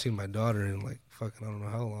I haven't seen my daughter in like fucking I don't know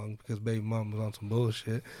how long because baby mom was on some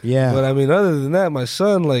bullshit. Yeah. But I mean, other than that, my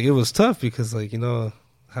son, like, it was tough because like, you know,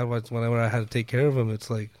 whenever I had to take care of him, it's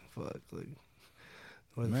like fuck, like.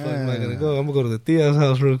 Where the fuck am I gonna go? I'm gonna go to the Thea's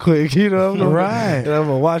house real quick, you know. Right. And I'm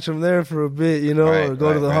gonna watch them there for a bit, you know, or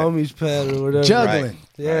go to the homies' pad or whatever. Juggling.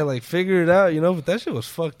 Yeah, like figure it out, you know. But that shit was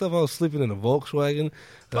fucked up. I was sleeping in a Volkswagen.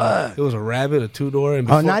 It was a Rabbit, a 2-door. And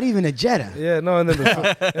before, not even a Jetta. Yeah, no. And then before,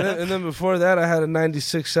 and then before that, I had a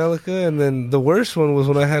 '96 Celica. And then the worst one was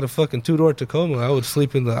when I had a fucking 2-door Tacoma. I was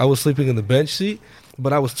sleeping in the bench seat.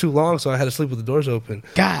 But I was too long, so I had to sleep with the doors open.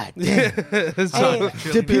 God damn. So,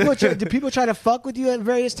 Did people try to fuck with you at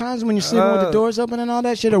various times when you're sleeping with the doors open and all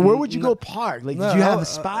that shit? Or where would you go park? Like, did you have a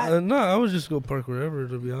spot? No, I would just go park wherever,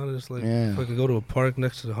 to be honest. Like, if I could go to a park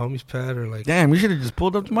next to the homies' pad or like... Damn, you should have just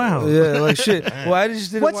pulled up to my house. Yeah, like shit. Well, I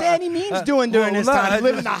just didn't What's AnniMeanz doing during this time?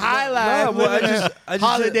 Living the high life,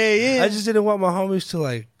 Holiday Inn. I just didn't want my homies to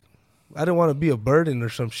like... I didn't want to be a burden or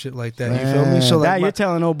some shit like that. You feel me? So like, you're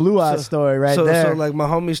telling old Blue Eyes story right there. So like my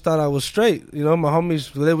homies thought I was straight. You know, my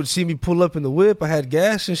homies, they would see me pull up in the whip. I had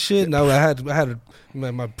gas and shit. And I had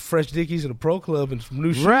my fresh Dickies and a Pro Club and some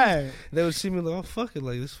new shoes. Right. They would see me like, oh fuck it,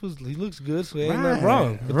 like he looks good, so ain't nothing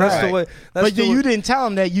wrong. But that's the way. But you didn't tell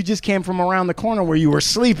them that you just came from around the corner where you were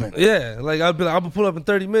sleeping. Yeah, like I'd be like, I'm gonna pull up in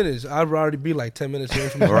 30 minutes. I'd already be like 10 minutes away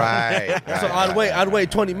from Right. So I'd wait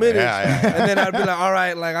 20 minutes, and then I'd be like, all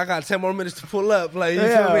right, like I got 10 more minutes to pull up, like you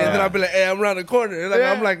feel me? And then I'd be like, hey, I'm around the corner, like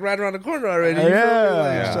I'm like right around the corner already. You feel me?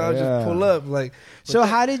 Like, so I'll just pull up, like. So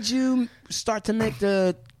how did you start to make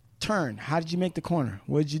the turn? How did you make the corner?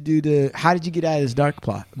 What did you do how did you get out of this dark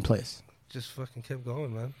place? Just fucking kept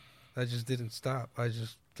going, man. I just didn't stop. I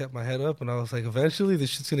just kept my head up, and I was like, eventually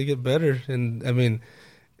this shit's gonna get better. And I mean,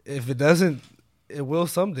 if it doesn't, it will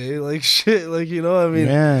someday. Like shit, like you know, I mean,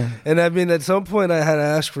 and I mean, at some point I had to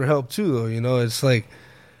ask for help too, though. You know, it's like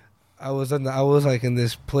I was like in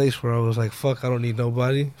this place where I was like, fuck, I don't need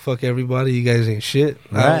nobody. Fuck everybody. You guys ain't shit.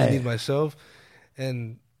 I only need myself.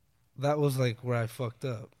 And that was like where I fucked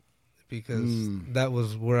up. Because that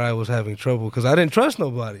was where I was having trouble. Because I didn't trust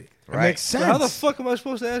nobody. Right. It makes sense. So how the fuck am I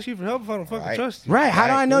supposed to ask you for help if I don't fucking trust you? Right. How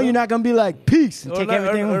do I know you're not going to be like, peace, and take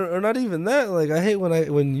everything? Or not even that. Like, I hate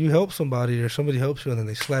when you help somebody or somebody helps you and then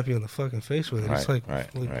they slap you in the fucking face with it. It's like, why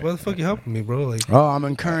the fuck you helping me, bro? Like, oh, I'm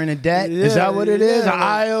incurring a debt? Is that what it is? An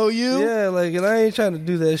IOU? Yeah, like, and I ain't trying to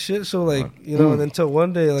do that shit. So, like, you know, and until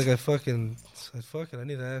one day, like, I fucking said, fuck it, I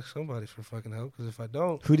need to ask somebody for fucking help. Because if I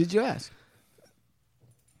don't. Who did you ask?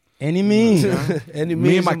 AnniMeanz.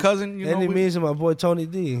 Me and my cousin, you know. AnniMeanz and my boy Tony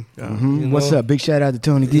D. You know? What's up? Big shout out to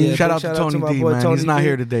Tony D. Yeah, shout out to Tony D, man. He's not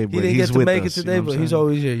here today, but he's with us. He didn't get to make it today, but he's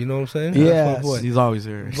always here. You know what I'm saying? Yeah, he's always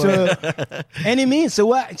here. So, AnniMeanz. So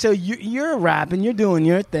what? So you're rapping, you're doing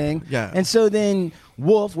your thing. Yeah. And so then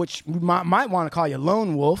Wolf, which we might want to call you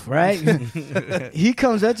Lone Wolf, right? He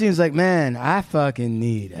comes up to you and he's like, "Man, I fucking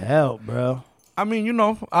need help, bro." I mean, you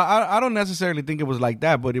know, I don't necessarily think it was like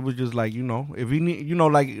that, but it was just like, you know, if you need, you know,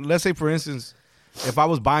 like, let's say, for instance, if I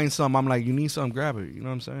was buying something, I'm like, you need something, grab it. You know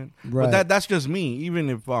what I'm saying? Right. But that's just me. Even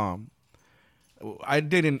if I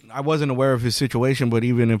wasn't aware of his situation, but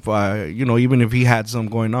even if even if he had something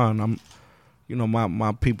going on, I'm, you know,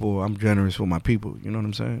 my people, I'm generous with my people. You know what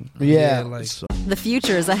I'm saying? Yeah. Like, The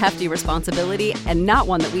future is a hefty responsibility and not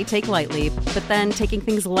one that we take lightly. But then taking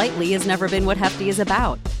things lightly has never been what Hefty is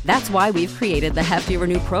about. That's why we've created the Hefty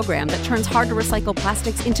Renew program that turns hard-to-recycle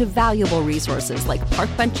plastics into valuable resources like park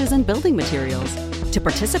benches and building materials. To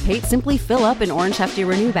participate, simply fill up an orange Hefty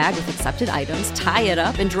Renew bag with accepted items, tie it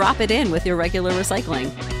up, and drop it in with your regular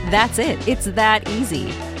recycling. That's it. It's that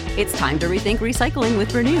easy. It's time to rethink recycling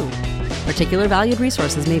with Renew. Particular valued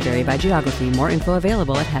resources may vary by geography. More info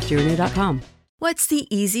available at heftyrenew.com. What's the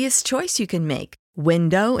easiest choice you can make?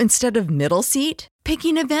 Window instead of middle seat?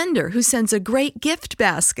 Picking a vendor who sends a great gift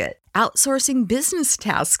basket? Outsourcing business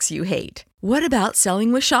tasks you hate? What about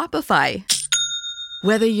selling with Shopify?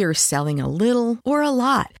 Whether you're selling a little or a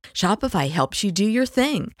lot, Shopify helps you do your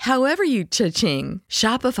thing, however you cha-ching.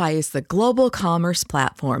 Shopify is the global commerce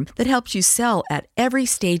platform that helps you sell at every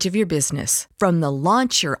stage of your business. From the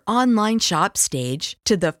launch your online shop stage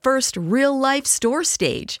to the first real-life store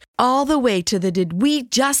stage, all the way to the did we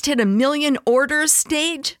just hit 1 million orders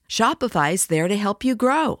stage. Shopify's there to help you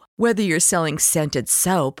grow. Whether you're selling scented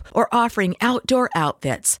soap or offering outdoor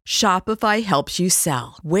outfits, Shopify helps you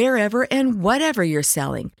sell. Wherever and whatever you're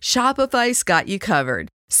selling, Shopify's got you covered.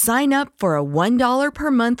 Sign up for a $1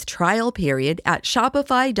 per month trial period at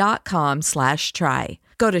shopify.com/try.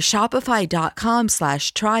 Go to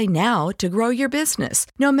shopify.com/try now to grow your business,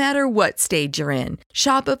 no matter what stage you're in.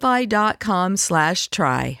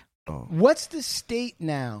 Shopify.com/try. What's the state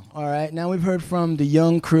now? All right. Now we've heard from the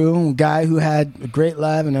young crew, a guy who had a great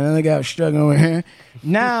life and another guy was struggling over here.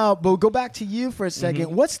 Now, but we'll go back to you for a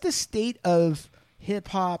second. What's the state of hip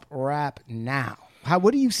hop rap now?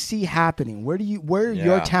 What do you see happening? Where your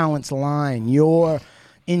Yeah. talents line, your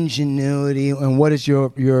ingenuity, and what is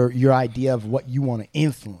your idea of what you want to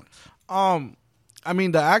influence? I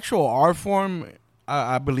mean, the actual art form,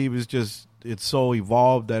 I believe, is just it's so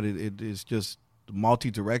evolved that it is just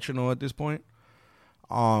multi-directional at this point.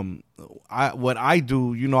 What I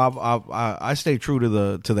do, you know, I stay true to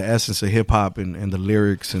the essence of hip hop and the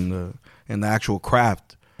lyrics and the actual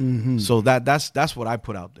craft. Mm-hmm. So that's what I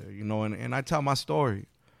put out there, you know, and I tell my story,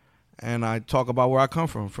 and I talk about where I come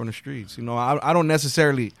from the streets. You know, I don't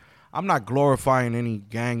necessarily, I'm not glorifying any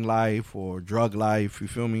gang life or drug life. You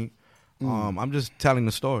feel me? I'm just telling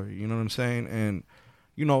the story. You know what I'm saying? And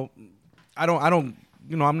you know, I don't.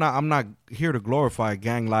 You know, I'm not here to glorify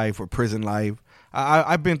gang life or prison life.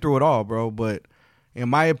 I've been through it all, bro. But in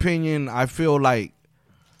my opinion, I feel like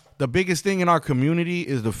the biggest thing in our community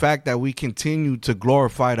is the fact that we continue to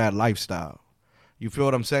glorify that lifestyle. You feel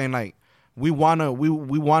what I'm saying? Like we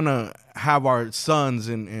wanna have our sons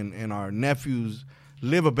and our nephews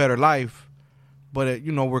live a better life. But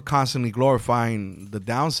you know, we're constantly glorifying the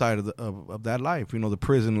downside of that life. You know, the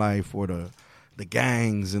prison life or the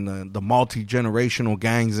gangs and the multi-generational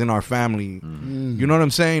gangs in our family. Mm. You know what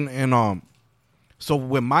I'm saying? And so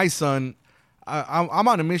with my son, I'm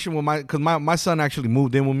on a mission with because my son actually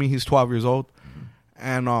moved in with me. He's 12 years old,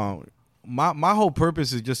 and my whole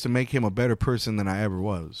purpose is just to make him a better person than I ever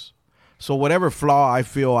was. So whatever flaw I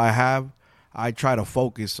feel I have, I try to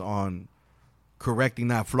focus on correcting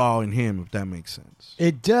that flaw in him, if that makes sense.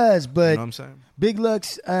 It does, but you know what I'm saying? Big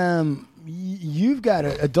Lux, you've got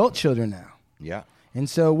adult children now. Yeah. And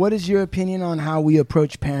so what is your opinion on how we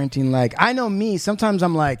approach parenting? Like, I know me, sometimes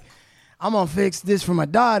I'm like, I'm going to fix this for my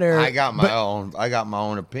daughter. I got my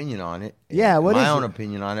own opinion on it. Yeah, what is my own it?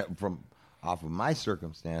 opinion on it off of my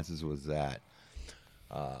circumstances was that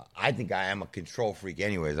I think I am a control freak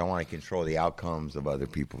anyways. I want to control the outcomes of other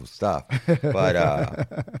people's stuff.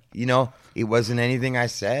 But, you know, it wasn't anything I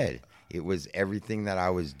said. It was everything that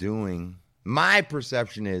I was doing. My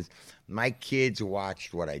perception is my kids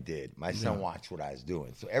watched what I did. My son watched what I was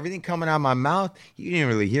doing. So everything coming out of my mouth, he didn't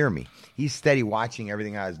really hear me. He's steady watching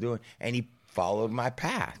everything I was doing, and he followed my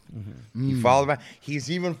path. Mm-hmm.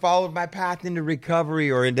 He's even followed my path into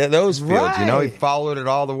recovery or into those fields. Right. You know, he followed it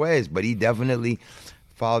all the ways, but he definitely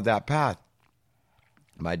followed that path.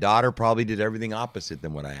 My daughter probably did everything opposite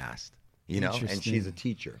than what I asked, you know, and she's a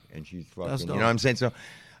teacher and she's fucking, you know what I'm saying? So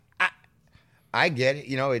I get it,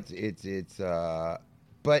 you know, it's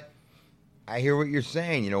but I hear what you're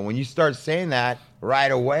saying. You know, when you start saying that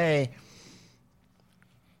right away,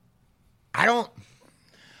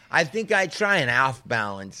 I think I try and off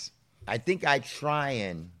balance. I'm going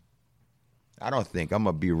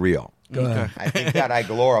to be real. I think that I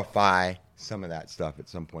glorify some of that stuff at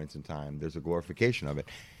some points in time. There's a glorification of it.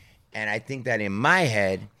 And I think that in my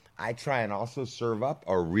head, I try and also serve up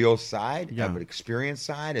a real side of an experience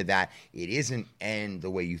side of that it isn't end the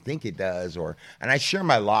way you think it does. And I share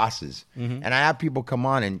my losses. Mm-hmm. And I have people come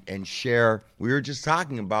on and share. We were just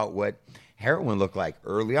talking about what heroin looked like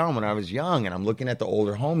early on when I was young. And I'm looking at the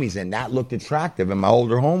older homies and that looked attractive. And my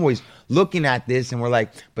older homies looking at this and we're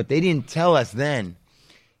like, but they didn't tell us then.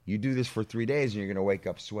 You do this for 3 days and you're gonna wake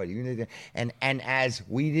up sweaty. And as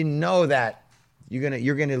we didn't know that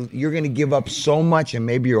you're gonna give up so much and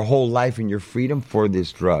maybe your whole life and your freedom for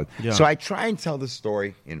this drug. Yeah. So I try and tell the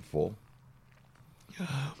story in full.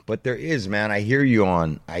 But there is, man. I hear you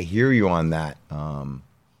on that.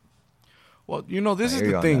 Well, you know, this is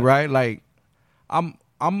the thing, right? Like, I'm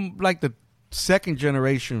like the second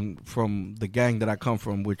generation from the gang that I come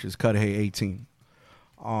from, which is Cudahy 18.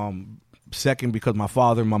 Second because my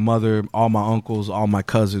father, my mother, all my uncles, all my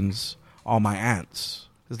cousins, all my aunts.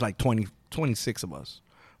 There's like 26 of us.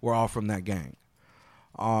 We're all from that gang.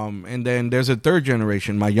 And then there's a third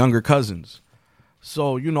generation, my younger cousins.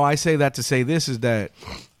 So, you know, I say that to say this is that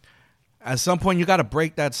at some point you got to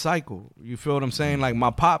break that cycle. You feel what I'm saying? Like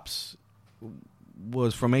my pops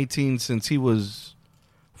was from 18 since he was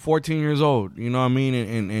 14 years old. You know what I mean?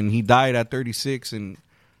 And he died at 36 and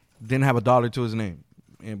didn't have a dollar to his name.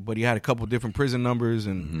 But he had a couple different prison numbers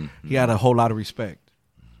and he had a whole lot of respect.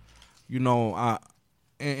 You know,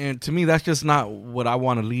 and to me, that's just not what I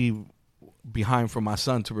want to leave behind for my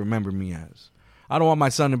son to remember me as. I don't want my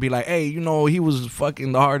son to be like, hey, you know, he was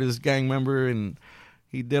fucking the hardest gang member and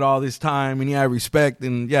he did all this time and he had respect.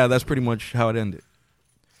 And yeah, that's pretty much how it ended.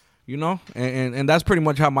 You know, and that's pretty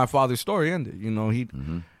much how my father's story ended. You know, he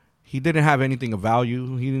didn't have anything of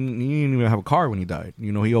value. He didn't even have a car when he died.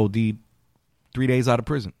 You know, he OD'd 3 days out of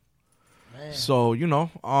prison. Man. So, you know,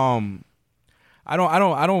 I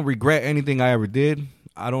don't regret anything I ever did.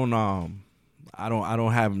 I I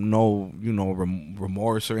don't have no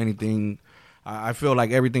remorse or anything. I feel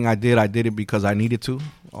like everything I did it because I needed to.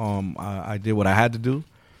 I did what I had to do,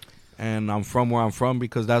 and I'm from where I'm from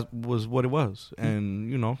because that was what it was.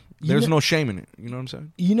 And there's no shame in it. You know what I'm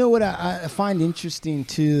saying? You know what I find interesting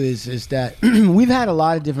too is that we've had a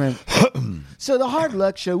lot of different. So the Hard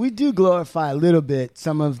Luck Show, we do glorify a little bit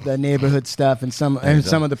some of the neighborhood stuff and some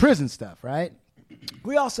of the prison stuff, right?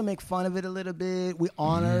 We also make fun of it a little bit. We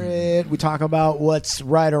honor it. We talk about what's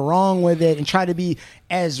right or wrong with it and try to be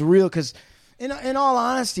as real. Because in all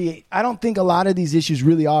honesty, I don't think a lot of these issues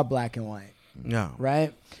really are black and white. Yeah.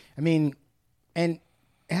 Right? I mean, and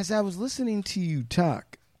as I was listening to you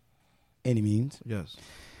talk, AnniMeanz, yes,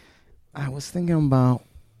 I was thinking about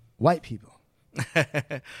white people.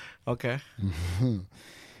 Okay.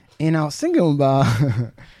 And I was thinking about...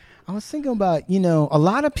 a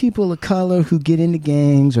lot of people of color who get into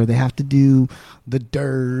gangs or they have to do the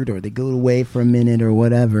dirt or they go away for a minute or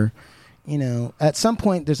whatever. At some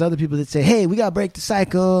point there's other people that say, hey, we got to break the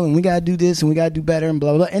cycle and we got to do this and we got to do better and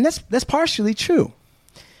blah, blah, blah. And that's partially true.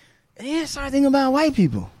 And then I started thinking about white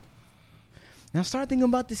people. And I started thinking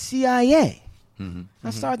about the CIA.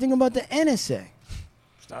 I started thinking about the NSA.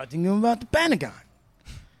 Started thinking about the Pentagon.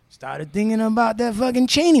 Started thinking about that fucking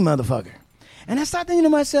Cheney motherfucker. And I started thinking to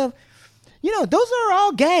myself, those are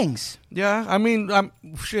all gangs. Yeah, I mean,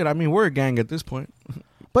 we're a gang at this point.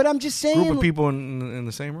 But I'm just saying, group of people in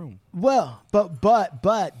the same room. Well,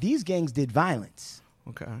 but these gangs did violence.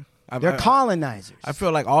 Okay, they're colonizers. I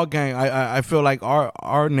feel like all gang. I feel like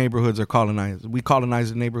our neighborhoods are colonized. We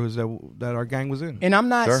colonized the neighborhoods that our gang was in. And I'm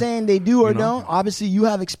not saying they do or don't. Obviously, you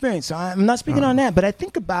have experience, so I'm not speaking on that. But I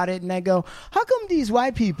think about it and I go, how come these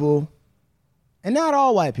white people? And not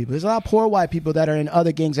all white people. There's a lot of poor white people that are in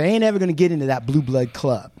other gangs. They ain't ever going to get into that blue blood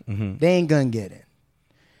club. They ain't going to get it.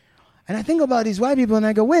 And I think about these white people and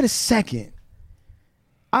I go, wait a second.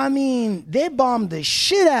 I mean, they bombed the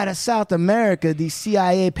shit out of South America, these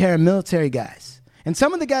CIA paramilitary guys. And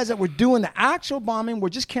some of the guys that were doing the actual bombing were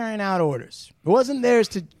just carrying out orders. It wasn't theirs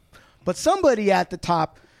to... But somebody at the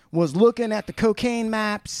top was looking at the cocaine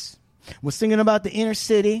maps, was thinking about the inner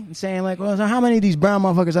city and saying like, well, so how many of these brown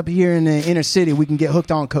motherfuckers up here in the inner city we can get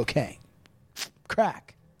hooked on cocaine?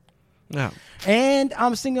 Crack. Yeah. And I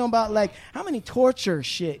was thinking about like how many torture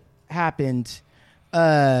shit happened,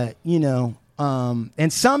 and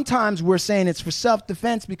sometimes we're saying it's for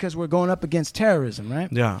self-defense because we're going up against terrorism,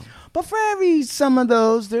 right? Yeah. But for some of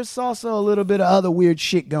those, there's also a little bit of other weird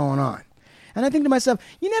shit going on. And I think to myself,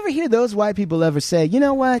 you never hear those white people ever say, you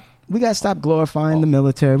know what? We got to stop glorifying the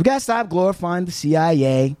military. We got to stop glorifying the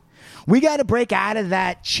CIA. We got to break out of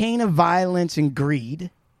that chain of violence and greed,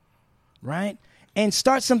 right? And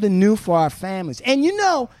start something new for our families. And you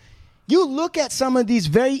look at some of these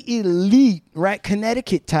very elite, right,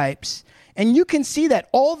 Connecticut types, and you can see that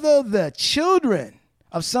although the children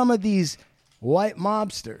of some of these white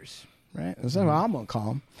mobsters, right, that's what I'm going to call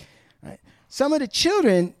them, right, some of the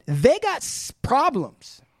children, they got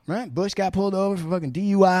problems. Right? Bush got pulled over for fucking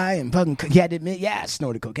DUI and fucking he had to admit, I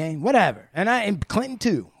snorted cocaine, whatever. And Clinton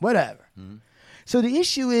too, whatever. So the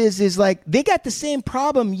issue is like they got the same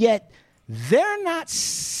problem, yet they're not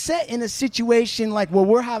set in a situation like where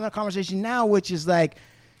we're having a conversation now, which is like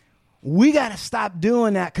we got to stop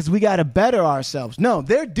doing that because we got to better ourselves. No,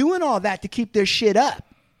 they're doing all that to keep their shit up.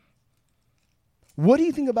 What do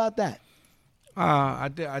you think about that? I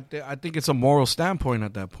think it's a moral standpoint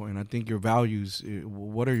at that point. I think your values.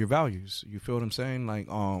 What are your values? You feel what I'm saying? Like,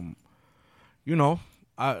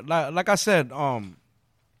 like I said, let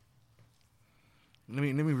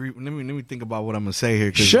me think about what I'm gonna say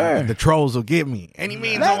here. Sure. The trolls will get me.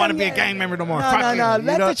 AnniMeanz don't want to be a gang member no more. No.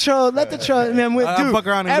 Let the troll. Man, I'll fuck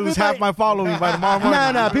around and lose half my following by tomorrow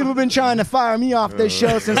morning. No. People have been trying to fire me off this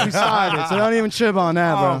show since we started, so don't even trip on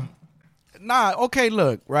that, bro. Okay.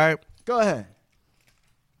 Look, right. Go ahead.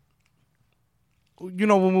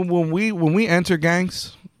 When we enter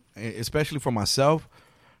gangs, especially for myself,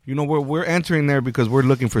 we're entering there because we're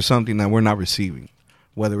looking for something that we're not receiving,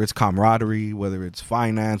 whether it's camaraderie, whether it's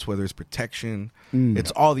finance, whether it's protection,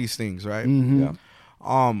 it's all these things, right? Mm-hmm.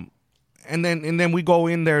 Yeah. And then we go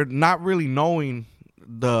in there not really knowing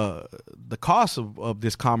the cost of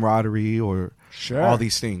this camaraderie or all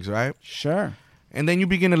these things, right? Sure. And then you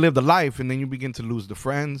begin to live the life, and then you begin to lose the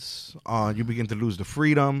friends, you begin to lose the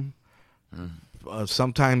freedom.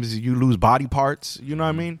 Sometimes you lose body parts, you know what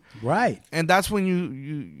I mean? Right. And that's when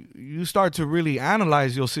you start to really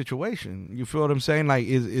analyze your situation. You feel what I'm saying? Like,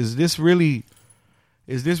 is this really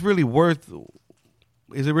worth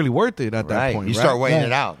it at that point? You start weighing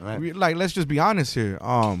it out, right? Like, let's just be honest here.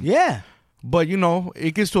 Yeah. But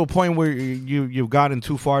it gets to a point where you've gotten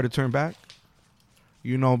too far to turn back.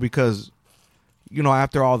 You know, because, you know,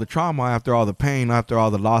 after all the trauma, after all the pain, after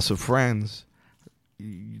all the loss of friends,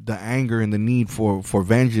 the anger and the need for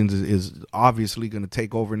vengeance is obviously going to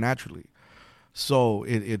take over naturally. So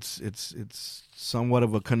it's somewhat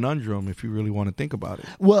of a conundrum if you really want to think about it.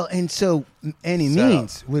 Well, and so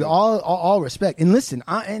AnniMeanz, with all respect, and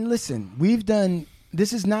listen, we've done.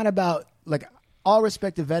 This is not about like all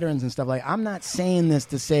respect to veterans and stuff. Like, I'm not saying this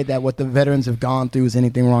to say that what the veterans have gone through is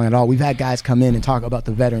anything wrong at all. We've had guys come in and talk about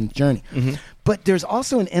the veteran's journey, but there's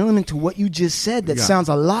also an element to what you just said that sounds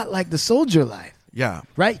a lot like the soldier life. Yeah.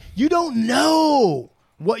 Right? You don't know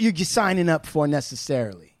what you're signing up for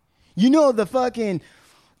necessarily. You know the fucking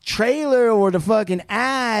trailer or the fucking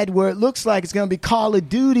ad where it looks like it's going to be Call of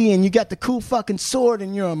Duty and you got the cool fucking sword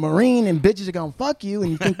and you're a Marine and bitches are going to fuck you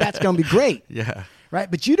and you think that's going to be great. Yeah. Right?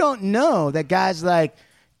 But you don't know that guys like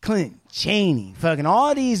Clinton, Cheney, fucking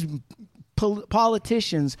all these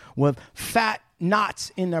politicians with fat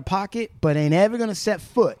knots in their pocket but ain't ever going to set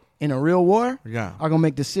foot in a real war are going to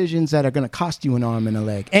make decisions that are going to cost you an arm and a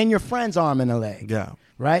leg and your friend's arm and a leg. Yeah.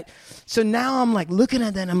 Right? So now I'm like looking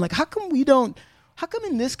at that and I'm like, how come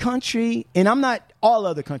in this country, and I'm not, all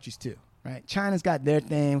other countries too, right? China's got their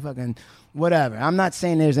thing, fucking whatever. I'm not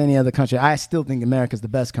saying there's any other country. I still think America's the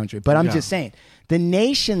best country, but I'm just saying the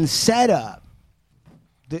nation's setup,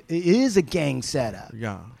 it is a gang setup.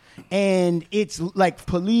 Yeah. And it's like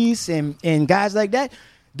police and guys like that.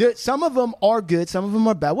 Some of them are good, some of them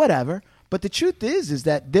are bad, whatever. But the truth is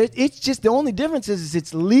that it's just the only difference is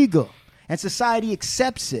it's legal and society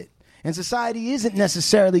accepts it. And society isn't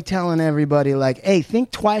necessarily telling everybody like, hey, think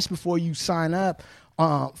twice before you sign up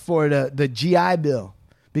for the GI Bill.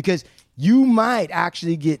 Because you might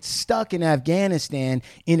actually get stuck in Afghanistan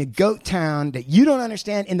in a goat town that you don't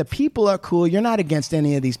understand. And the people are cool. You're not against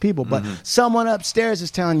any of these people. But someone upstairs is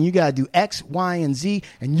telling you got to do X, Y, and Z.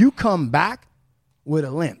 And you come back with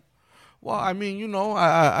a limp. Well, I mean, you know,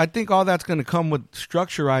 I think all that's going to come with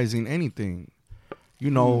structurizing anything. You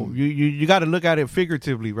know, you got to look at it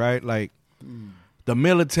figuratively, right? Like the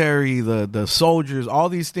military, the soldiers, all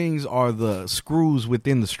these things are the screws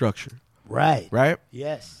within the structure. Right. Right?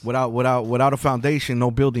 Yes. Without a foundation, no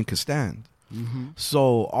building can stand.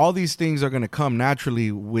 So all these things are going to come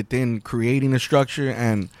naturally within creating a structure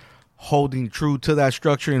and holding true to that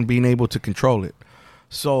structure and being able to control it.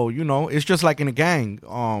 So, you know, it's just like in a gang.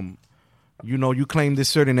 You know, you claim this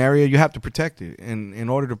certain area, you have to protect it. And in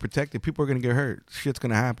order to protect it, people are going to get hurt. Shit's going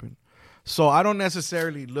to happen. So I don't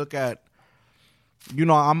necessarily look at, you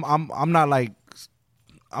know, I'm not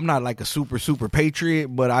like a super patriot,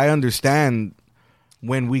 but I understand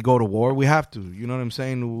when we go to war, we have to. You know what I'm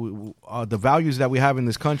saying? The values that we have in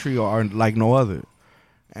this country are like no other.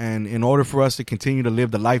 And in order for us to continue to live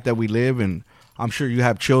the life that we live, and I'm sure you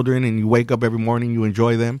have children and you wake up every morning, you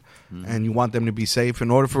enjoy them, and you want them to be safe. In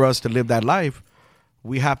order for us to live that life,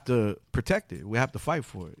 we have to protect it. We have to fight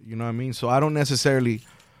for it. You know what I mean? So I don't necessarily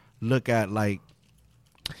look at like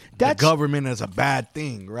the government as a bad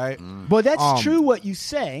thing, right? Well, that's true what you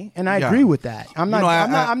say, and I agree with that. I'm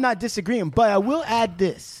not disagreeing, but I will add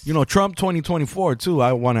this. You know, Trump 2024 too.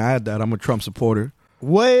 I want to add that. I'm a Trump supporter.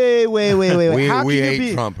 Wait. How we can hate you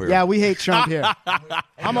be? Trump here. Yeah, we hate Trump here.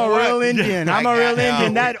 I'm a real Indian.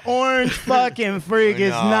 Indian. That orange fucking freak is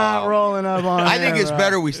not rolling up on I think there, it's bro.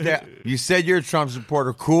 better we stay. You said you're a Trump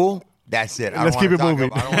supporter. Cool. That's it. Let's keep it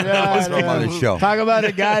moving. I don't want to talk about on the show. Talk about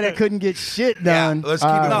a guy that couldn't get shit done. Let's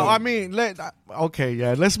keep it moving. No, I mean, let's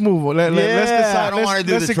move on. Let's decide. I don't wanna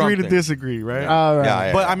do let's the agree Trump to thing. disagree, right? All right.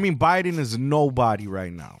 Yeah. But I mean, Biden is nobody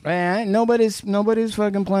right now. Man, nobody's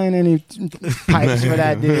fucking playing any pipes for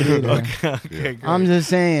that dude either. Okay, great. I'm just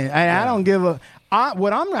saying. I don't give a.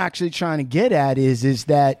 What I'm actually trying to get at is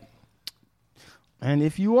that, and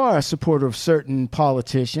if you are a supporter of certain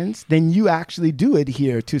politicians, then you actually do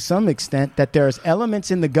adhere to some extent that there's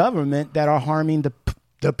elements in the government that are harming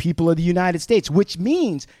the people of the United States, which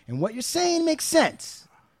means, and what you're saying makes sense,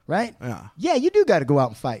 right? Yeah, you do got to go out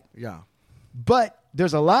and fight. Yeah. But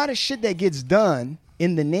there's a lot of shit that gets done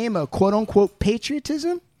in the name of quote unquote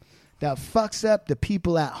patriotism that fucks up the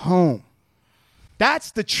people at home.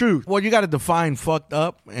 That's the truth. Well, you got to define fucked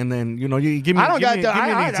up, and then you give me. I don't give got me, the. give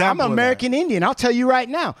me an I'm example of American Indian. I'll tell you right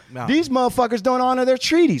now. No. These motherfuckers don't honor their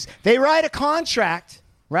treaties. They write a contract,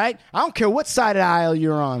 right? I don't care what side of the aisle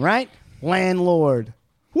you're on, right? Landlord.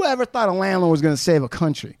 Whoever thought a landlord was going to save a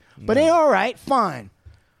country? But all right, fine.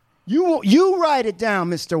 You write it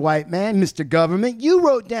down, Mr. White Man, Mr. Government. You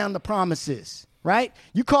wrote down the promises, right?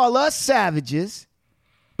 You call us savages,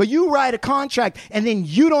 but you write a contract and then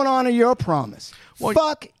you don't honor your promise. Well,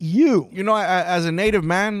 fuck you. You know, as a native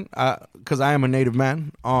man, because I am a native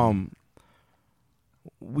man,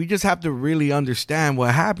 we just have to really understand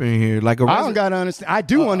what happened here. Like I don't gotta understand. I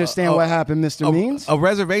do understand what happened, Mr. Means. A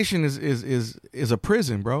reservation is a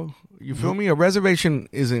prison, bro. You feel me? A reservation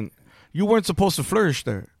isn't. You weren't supposed to flourish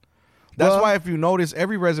there. That's why, if you notice,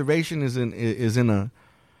 every reservation is in a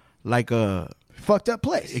fucked up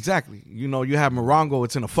place. Exactly. You know, you have Morongo.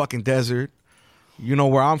 It's in a fucking desert. You know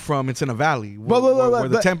where I'm from, it's in a valley where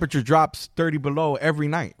the temperature drops 30 below every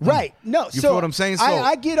night. Right. No. You feel what I'm saying? So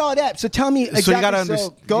I get all that. So tell me exactly. So you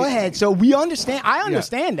gotta go ahead. So we understand. I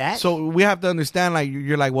understand that. So we have to understand. Like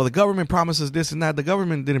you're like, well, the government promises this and that. The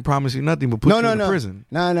government didn't promise you nothing, but put you in prison.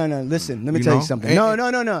 No. Listen, let me tell you something.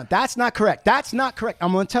 No. That's not correct. That's not correct.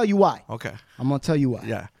 I'm going to tell you why. Okay. I'm going to tell you why.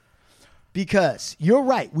 Yeah. Because you're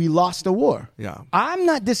right. We lost the war. Yeah. I'm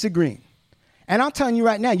not disagreeing. And I'm telling you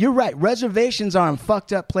right now, you're right. Reservations are in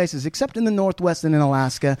fucked up places, except in the Northwest and in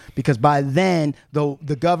Alaska, because by then,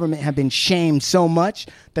 the government had been shamed so much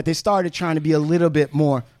that they started trying to be a little bit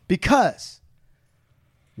more. Because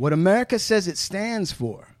what America says it stands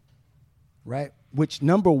for, right, which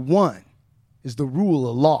number one is the rule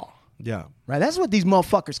of law. Yeah. Right? That's what these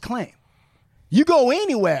motherfuckers claim. You go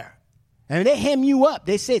anywhere, and they hem you up.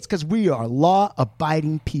 They say it's because we are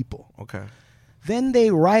law-abiding people. Okay. Then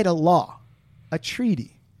they write a law. A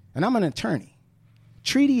treaty, and I'm an attorney.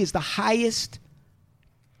 Treaty is the highest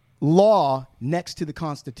law next to the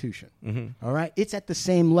Constitution. Mm-hmm. All right? It's at the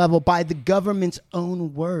same level by the government's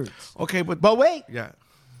own words. Okay, but wait. Yeah.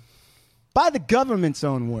 By the government's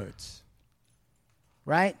own words.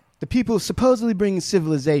 Right? The people supposedly bringing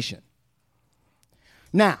civilization.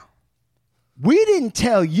 Now, we didn't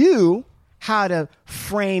tell you how to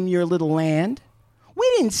frame your little land. We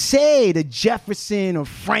didn't say to Jefferson or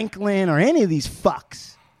Franklin or any of these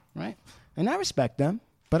fucks, right? And I respect them,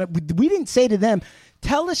 but we didn't say to them,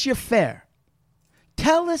 tell us you're fair.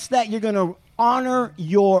 Tell us that you're going to honor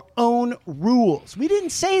your own rules. We didn't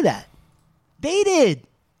say that. They did.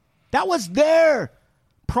 That was their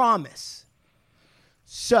promise.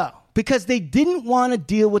 So, because they didn't want to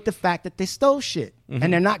deal with the fact that they stole shit,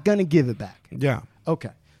 and they're not going to give it back. Yeah.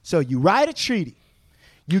 Okay. So you write a treaty.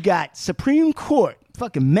 You got Supreme Court,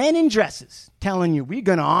 fucking men in dresses, telling you we're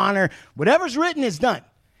going to honor whatever's written is done.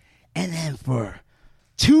 And then for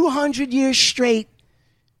 200 years straight,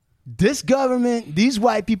 this government, these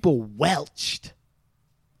white people welched.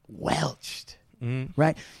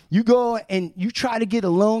 Right? You go and you try to get a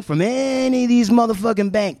loan from any of these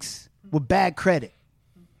motherfucking banks with bad credit.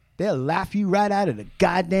 They'll laugh you right out of the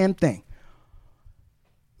goddamn thing.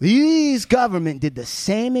 These government did the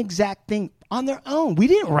same exact thing on their own. We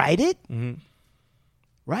didn't write it. Mm-hmm.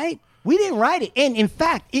 Right? We didn't write it. And in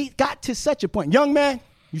fact, it got to such a point. Young man,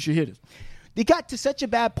 you should hear this. It got to such a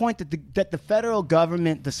bad point that the federal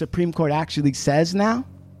government, the Supreme Court actually says now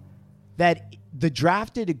that the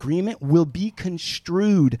drafted agreement will be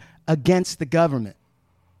construed against the government.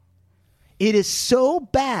 It is so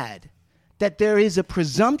bad that there is a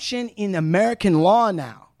presumption in American law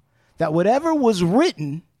now that whatever was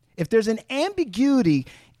written, if there's an ambiguity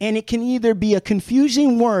and it can either be a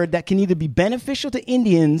confusing word that can either be beneficial to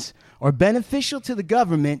Indians or beneficial to the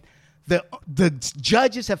government, the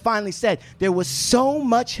judges have finally said there was so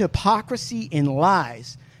much hypocrisy and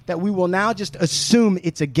lies that we will now just assume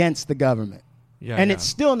it's against the government. It's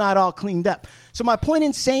still not all cleaned up. So my point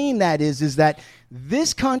in saying that is that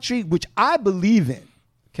this country, which I believe in,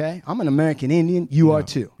 okay, I'm an American Indian, you are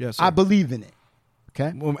too. Yes, sir. I believe in it.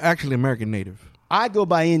 Okay. Well, actually, American Native. I go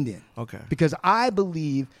by Indian. Okay. Because I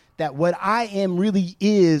believe that what I am really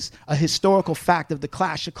is a historical fact of the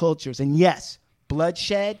clash of cultures. And yes,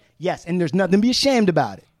 bloodshed, yes, and there's nothing to be ashamed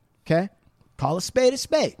about it. Okay? Call a spade,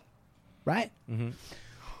 right? Mm-hmm.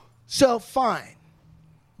 So, fine.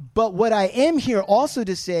 But what I am here also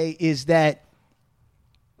to say is that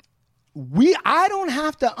I don't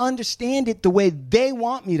have to understand it the way they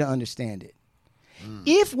want me to understand it.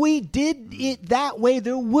 If we did it that way,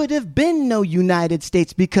 there would have been no United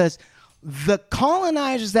States because the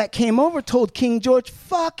colonizers that came over told King George,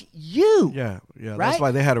 fuck you. Yeah. Right? That's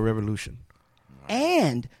why they had a revolution.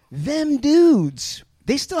 And them dudes,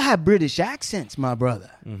 they still have British accents, my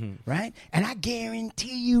brother. Mm-hmm. Right? And I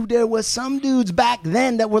guarantee you there was some dudes back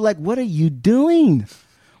then that were like, what are you doing?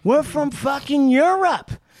 We're from fucking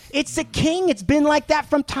Europe. It's a king. It's been like that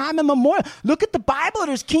from time immemorial. Look at the Bible.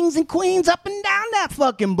 There's kings and queens up and down that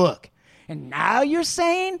fucking book. And now you're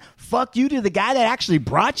saying fuck you to the guy that actually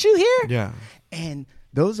brought you here? Yeah. And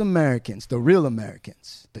those Americans, the real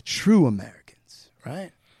Americans, the true Americans,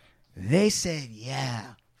 right? They said,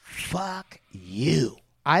 yeah, fuck you.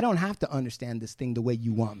 I don't have to understand this thing the way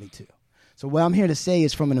you want me to. So what I'm here to say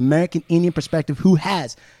is from an American Indian perspective who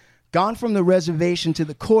has gone from the reservation to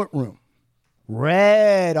the courtroom,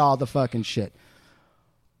 Read all the fucking shit.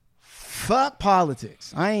 Fuck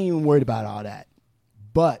politics. I ain't even worried about all that.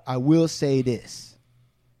 But I will say this.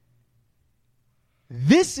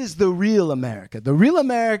 This is the real America. The real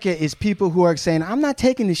America is people who are saying, I'm not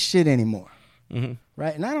taking this shit anymore. Mm-hmm.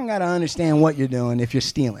 Right? And I don't got to understand what you're doing if you're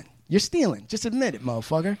stealing. You're stealing. Just admit it,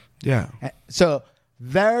 motherfucker. Yeah. So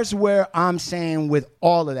there's where I'm saying with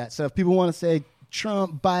all of that. So if people want to say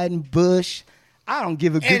Trump, Biden, Bush, I don't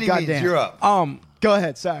give a good goddamn. You're up. Go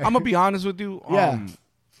ahead. Sorry. I'm gonna be honest with you. Yeah.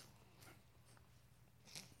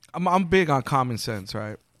 I'm big on common sense,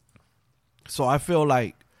 right? So I feel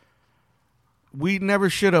like we never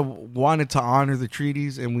should have wanted to honor the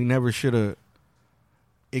treaties, and we never should have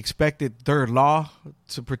expected third law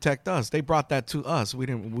to protect us. They brought that to us. We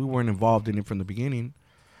weren't involved in it from the beginning.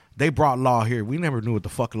 They brought law here. We never knew what the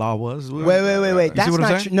fuck law was. Wait. That's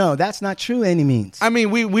not true. No, that's not true. Any means. I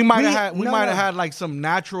mean, we might have had like some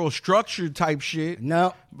natural structure type shit.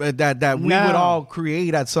 No, but that we would all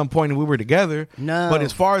create at some point if we were together. No, but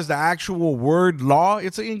as far as the actual word law,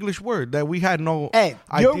 it's an English word that we had no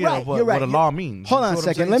idea of what a law means. Hold on a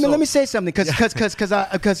second. Let me say something because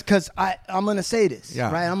I'm gonna say this.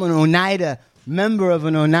 Yeah. Right. I'm an Oneida member of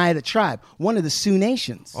an Oneida tribe, one of the Sioux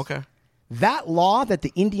Nations. Okay. That law that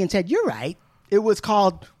the Indians had, you're right. It was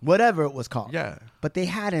called whatever it was called. Yeah. But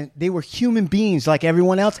they were human beings like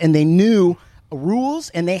everyone else, and they knew rules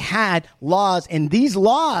and they had laws, and these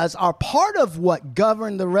laws are part of what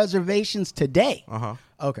govern the reservations today. Uh-huh.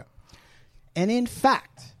 Okay. And in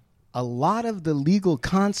fact, a lot of the legal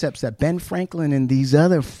concepts that Ben Franklin and these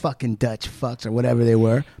other fucking Dutch fucks or whatever they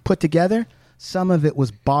were put together, some of it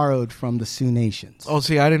was borrowed from the Sioux Nations. Oh,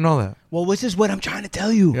 see, I didn't know that. Well, this is what I'm trying to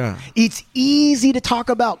tell you. Yeah. It's easy to talk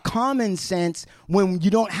about common sense when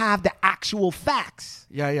you don't have the actual facts.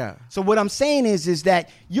 Yeah. So what I'm saying is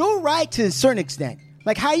that you're right to a certain extent.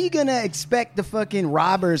 Like, how are you going to expect the fucking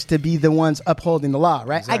robbers to be the ones upholding the law,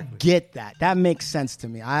 right? Exactly. I get that. That makes sense to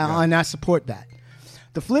me. And I support that.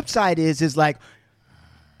 The flip side is like,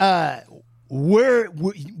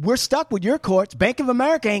 we're stuck with your courts. Bank of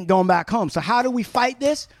America ain't going back home. So how do we fight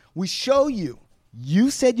this? We show you.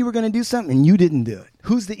 You said you were going to do something and you didn't do it.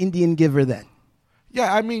 Who's the Indian giver then?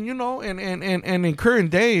 Yeah, I mean, and in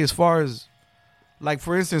current day, as far as, like,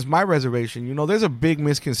 for instance, my reservation, there's a big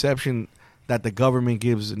misconception that the government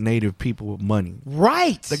gives Native people money.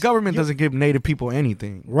 Right. The government doesn't give Native people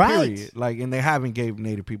anything. Right. Period. Like, and they haven't gave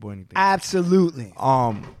Native people anything. Absolutely.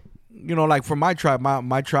 Like for my tribe,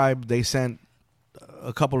 my tribe, they sent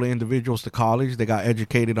a couple of individuals to college. They got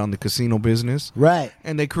educated on the casino business. Right.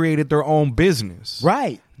 And they created their own business.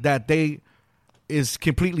 Right. That they is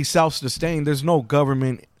completely self-sustained. There's no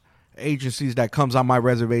government agencies that comes on my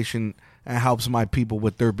reservation and helps my people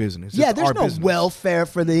with their business. Yeah, it's there's our no business. welfare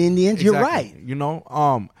for the Indians. Exactly. You're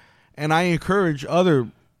right. And I encourage other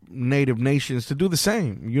Native nations to do the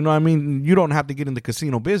same. You know what I mean? You don't have to get in the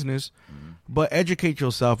casino business, but educate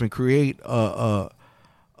yourself and create a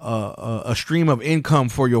stream of income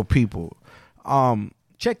for your people.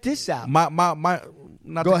 Check this out.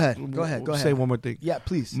 Go ahead. Say one more thing. Yeah,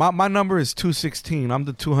 please. My number is 216. I'm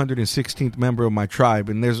the 216th member of my tribe,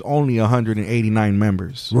 and there's only 189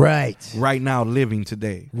 members. Right now living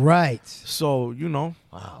today. Right. So,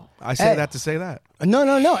 wow. I say that to say that.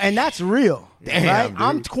 No. And that's real. Damn, right? dude.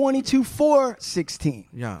 I'm 22 for 16.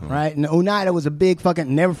 Yeah. Right? And Oneida was a big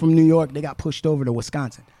fucking, never from New York. They got pushed over to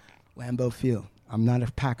Wisconsin. Lambeau Field. I'm not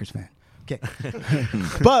a Packers fan. Okay.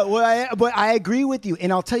 but I agree with you.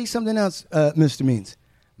 And I'll tell you something else, Mr. Means.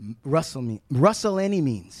 Russell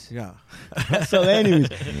AnniMeanz. Yeah. Russell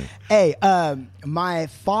AnniMeanz. Hey, my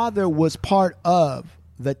father was part of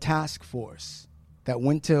the task force that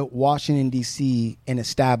went to Washington, D.C. and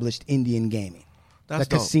established Indian gaming. That's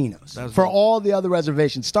the dope. casinos. That's for dope. all the other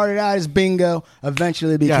reservations. Started out as bingo,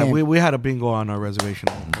 eventually became... Yeah, we had a bingo on our reservation.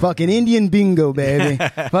 Fucking Indian bingo, baby.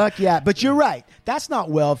 Fuck yeah. But you're right. That's not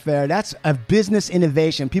welfare. That's a business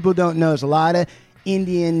innovation. People don't know. There's a lot of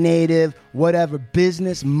Indian, native, whatever,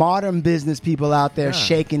 business, modern business people out there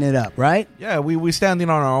shaking it up, right? Yeah, we standing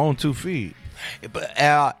on our own 2 feet. But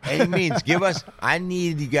AnniMeanz, give us. I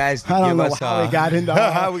need you guys to give us. I don't know how we got into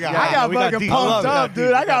all we got. I got fucking pumped up,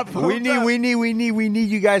 dude. I got pumped up. We need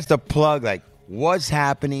you guys to plug like what's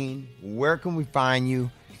happening. Where can we find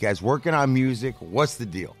you? You guys working on music? What's the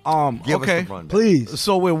deal? Give us the rundown. Please.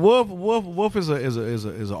 So with Wolf is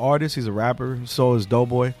an artist. He's a rapper. So is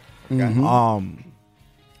Doughboy. Mm-hmm.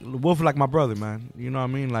 Wolf like my brother, man. You know what I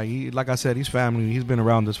mean? Like I said, he's family. He's been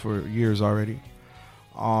around us for years already.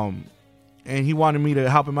 And he wanted me to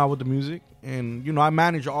help him out with the music. And, I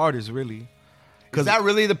manage artists, really. Is that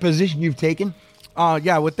really the position you've taken?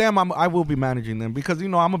 Yeah, with them, I will be managing them because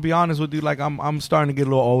I'm gonna be honest with you. Like I'm starting to get a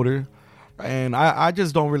little older, and I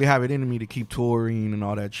just don't really have it in me to keep touring and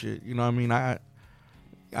all that shit. You know what I mean? I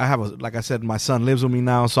have like I said, my son lives with me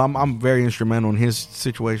now, so I'm very instrumental in his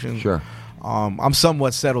situation. Sure. I'm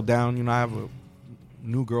somewhat settled down. I have a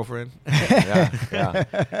new girlfriend. Yeah.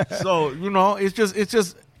 So it's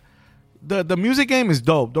just the music game is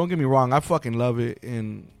dope. Don't get me wrong. I fucking love it,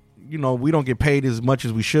 and we don't get paid as much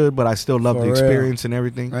as we should, but I still love the experience and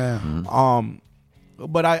everything. Yeah.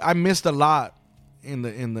 But I missed a lot in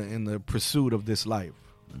the pursuit of this life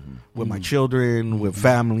with my children, with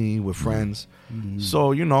family, with friends.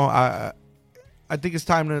 So I think it's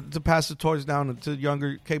time to pass the torch down to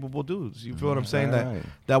younger, capable dudes. You feel what I'm saying?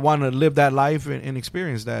 That want to live that life and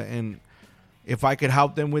experience that. And if I could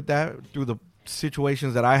help them with that through the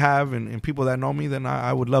situations that I have and people that know me, then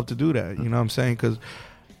I would love to do that. You know what I'm saying? Because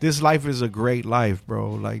this life is a great life,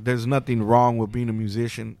 bro. Like, there's nothing wrong with being a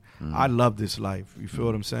musician. I love this life. You feel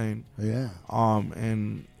what I'm saying? Yeah.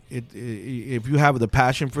 And if you have the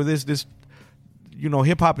passion for this,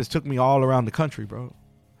 hip hop has took me all around the country, bro.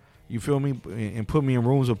 You feel me? And put me in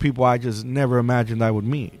rooms with people I just never imagined I would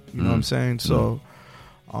meet. You know what I'm saying? So,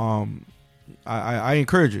 I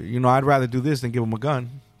encourage it. I'd rather do this than give them a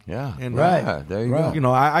gun. Yeah. And right. There you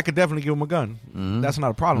go. I could definitely give them a gun. That's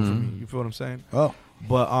not a problem for me. You feel what I'm saying? Oh.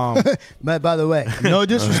 But but by the way, no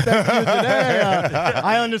disrespect to you today.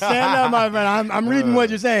 I understand that, my friend. I'm reading what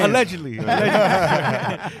you're saying. Allegedly.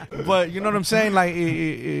 But you know what I'm saying?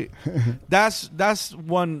 Like that's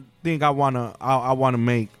one thing I wanna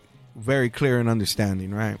make very clear and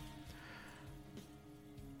understanding, right?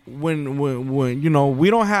 When we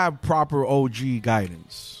don't have proper OG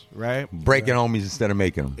guidance, right? Breaking homies instead of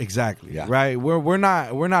making them. Exactly. Yeah. Right. We're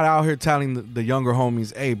not out here telling the younger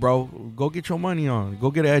homies, hey, bro, go get your money on, go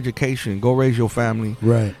get an education, go raise your family,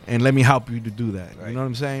 right? And let me help you to do that. Right. You know what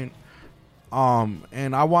I'm saying?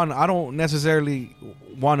 And I don't necessarily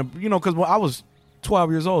want to, because when I was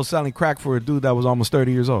 12 years old selling crack for a dude that was almost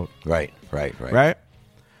 30 years old. Right.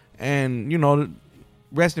 And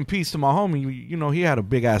rest in peace to my homie. He had a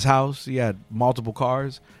big ass house. He had multiple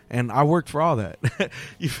cars, and I worked for all that.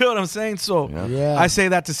 You feel what I'm saying? So I say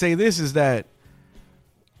that to say this is that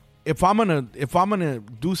if I'm gonna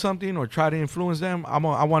do something or try to influence them, I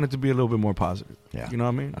want it to be a little bit more positive. Yeah, you know what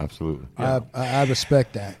I mean? Absolutely. Yeah. I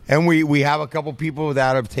respect that. And we have a couple people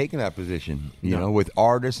that have taken that position, with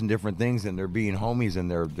artists and different things, and they're being homies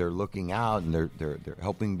and they're looking out and they're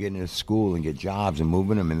helping get into school and get jobs and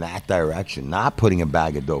moving them in that direction, not putting a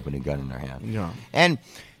bag of dope and a gun in their hand. Yeah. And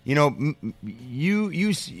you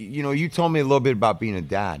told me a little bit about being a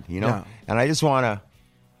dad, and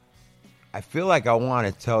I feel like I want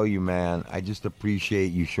to tell you, man, I just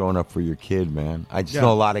appreciate you showing up for your kid, man. I just know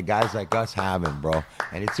a lot of guys like us haven't, bro.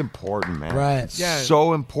 And it's important, man. Right. It's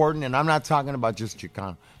so important. And I'm not talking about just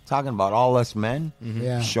Chicano. I'm talking about all us men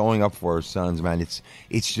showing up for our sons, man.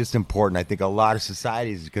 It's just important. I think a lot of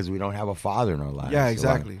societies, because we don't have a father in our lives. Yeah,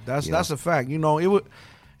 exactly. That's a fact.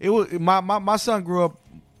 My son grew up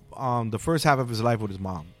the first half of his life with his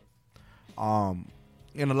mom.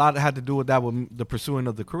 And a lot had to do with that, with the pursuing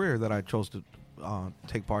of the career that I chose to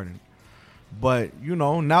take part in. But,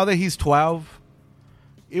 now that he's 12,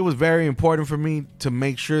 it was very important for me to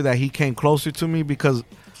make sure that he came closer to me because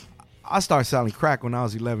I started selling crack when I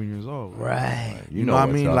was 11 years old. Right. You know what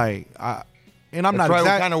I mean? Up. Like, I'm That's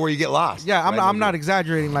not kind of where you get lost. Yeah, I'm not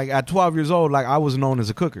exaggerating. Like, at 12 years old, like, I was known as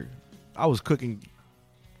a cooker. I was cooking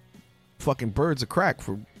fucking birds of crack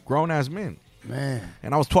for grown-ass men. Man.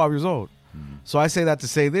 And I was 12 years old. So I say that to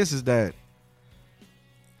say this is that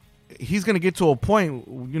he's going to get to a point,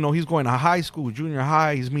 he's going to high school, junior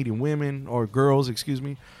high, he's meeting women or girls, excuse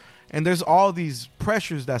me. And there's all these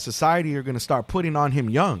pressures that society are going to start putting on him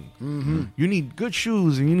young. Mm-hmm. You need good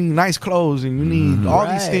shoes and you need nice clothes and you need all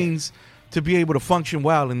these things to be able to function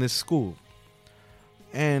well in this school.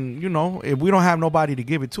 And, if we don't have nobody to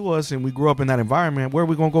give it to us and we grew up in that environment, where are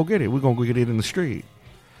we going to go get it? We're going to go get it in the street.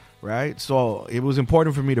 Right? So it was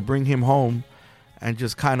important for me to bring him home and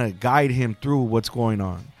just kind of guide him through what's going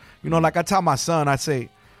on. Like I tell my son, I say,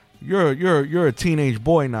 you're a teenage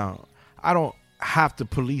boy now. I don't have to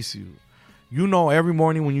police you. Every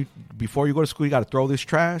morning before you go to school, you got to throw this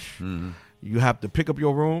trash. Mm-hmm. You have to pick up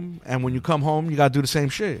your room. And when you come home, you got to do the same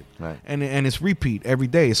shit. Right. And it's repeat every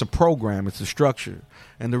day. It's a program. It's a structure.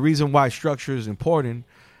 And the reason why structure is important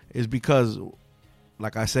is because,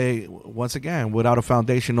 like I say, once again, without a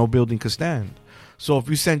foundation, no building could stand. So if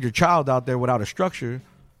you send your child out there without a structure,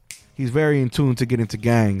 he's very in tune to get into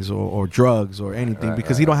gangs or drugs or anything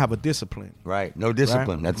because he don't have a discipline. Right. No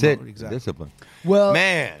discipline. Right? That's it. Exactly. Discipline. Well,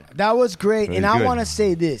 man, that was great. Very and I good. want to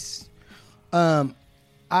say this.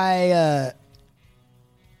 I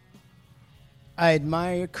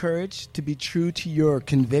admire your courage to be true to your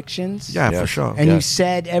convictions. Yeah, for sure. And you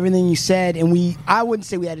said everything you said, and I wouldn't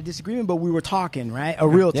say we had a disagreement, but we were talking, right? A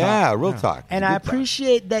real talk. Yeah, real talk. And I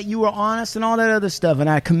appreciate that you were honest and all that other stuff, and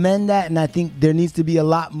I commend that, and I think there needs to be a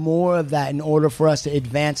lot more of that in order for us to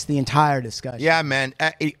advance the entire discussion. Yeah, man.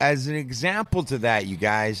 As an example to that, you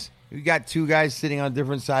guys, we got two guys sitting on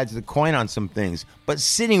different sides of the coin on some things, but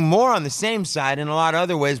sitting more on the same side in a lot of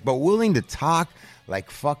other ways, but willing to talk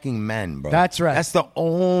like fucking men, bro. That's right. That's the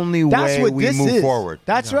only way we move forward.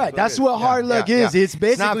 That's right. That's what hard luck is. It's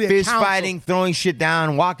basically not fist fighting, throwing shit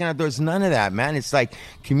down, walking outdoors. None of that, man. It's like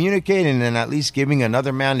communicating and at least giving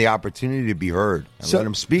another man the opportunity to be heard and let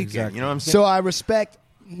him speak. Exactly. You know what I'm saying? So I respect,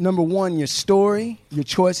 number one, your story, your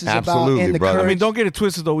choices about, and the courage. I mean, don't get it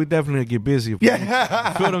twisted though. We definitely get busy. Yeah, you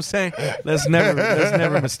feel what I'm saying? Let's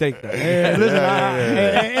never mistake that. Yeah, listen,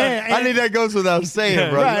 I think that goes without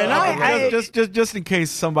saying, bro. Right, and just in case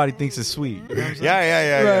somebody thinks it's sweet. You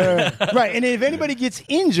know Right. And if anybody gets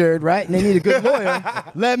injured, right, and they need a good lawyer,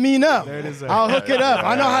 let me know. I'll hook it up.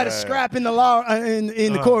 I know how to scrap in the law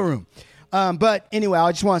in the courtroom. But anyway, I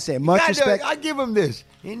just want to say much respect. I give him this.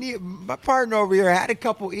 My partner over here had a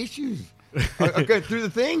couple issues through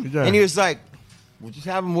the thing, and he was like, "We'll just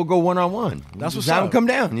have him. We'll go one-on-one. That's what's have up. him come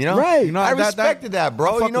down. You know, right? You know, I respected that,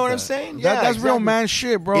 bro. You know what I'm saying? Yeah, that's real man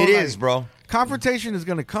shit, bro. It is, bro. Confrontation is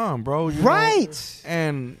gonna come, bro. You right. know?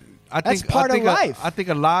 And I that's think part of life. I think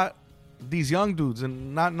a lot these young dudes,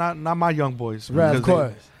 and not my young boys, right? Of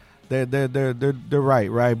course, they're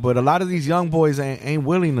right. But a lot of these young boys ain't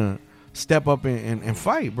willing to step up and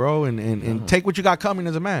fight, bro, and take what you got coming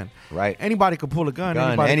as a man. Right. Anybody could pull a gun.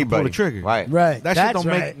 Anybody can pull a trigger. Right. That shit don't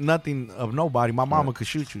make nothing of nobody. My mama could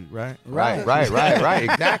shoot you, right? Right.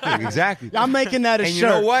 Exactly. I'm making that a and shirt. You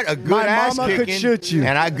know what? A good My ass mama kicking, could shoot you.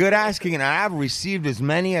 And a good ass kicking, and I've received as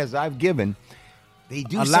many as I've given. They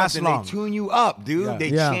do something. They tune you up, dude. Yeah.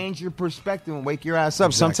 They change your perspective and wake your ass up.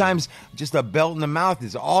 Exactly. Sometimes just a belt in the mouth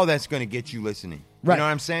is all that's going to get you listening. Right. You know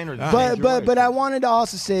what I'm saying? But I wanted to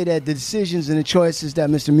also say that the decisions and the choices that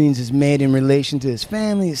Mr. Means has made in relation to his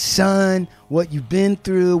family, his son, what you've been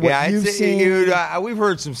through, what you've seen. Dude, we've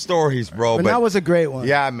heard some stories, bro. But that was a great one.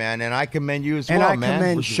 Yeah, man. And I commend you as well,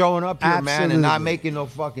 man. For showing up here, man, and not making no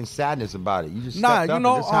fucking sadness about it. You just stepped up, and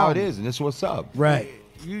this is how it is, and this is what's up. Right.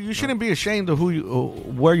 You shouldn't be ashamed of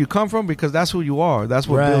where you come from, because that's who you are. That's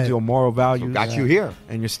what builds your moral values. So got you here.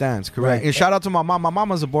 And your stance, correct. Right. And shout out to my mom. My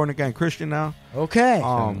mama's a born-again Christian now. Okay.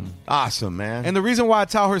 Awesome, man. And the reason why I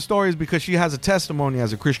tell her story is because she has a testimony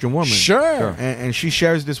as a Christian woman. Sure. And she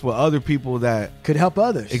shares this with other people that could help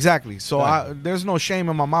others. Exactly. So there's no shame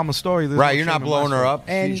in my mama's story. Right, you're not blowing her up.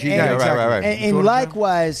 And right. And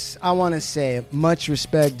likewise, I want to say much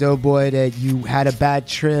respect, Doughboy, that you had a bad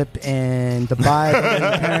trip and the Bible and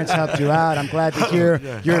your parents helped you out. I'm glad to hear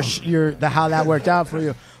how that worked out for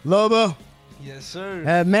you. Lobo. Yes,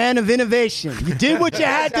 sir. Man of innovation. You did what you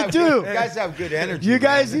had to do. You guys have good energy.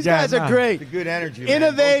 These guys are great. The good energy.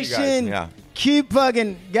 Innovation. Yeah. Keep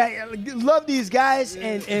fucking. Love these guys,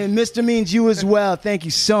 and Mr. Means you as well. Thank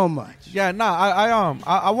you so much. Yeah,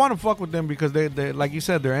 I want to fuck with them because they like you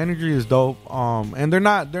said, their energy is dope. And they're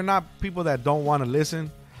not people that don't want to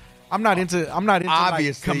listen. I'm not into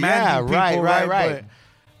obviously like commanding people, right. But,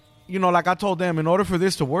 you know, like I told them, in order for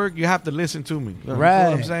this to work, you have to listen to me. You know what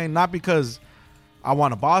I'm saying? Not because I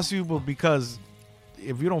want to boss you, but because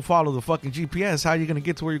if you don't follow the fucking GPS, how are you going to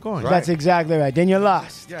get to where you're going? Right. That's exactly right. Then you're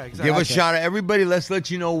lost. Yeah, exactly. Give a shout out. Everybody, let's let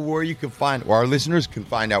you know where you can find, or our listeners can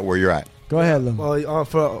find out where you're at. Go ahead, Lim. Well,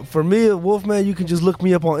 for me, Wolfman, you can just look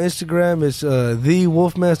me up on Instagram. It's the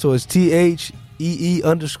Wolfman, so it's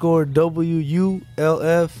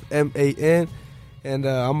THEE_WULFMAN. And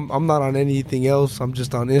I'm not on anything else. I'm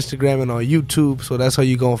just on Instagram and on YouTube, so that's how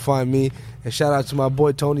you gonna find me. And shout out to my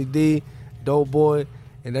boy Tony D, Dope Boy,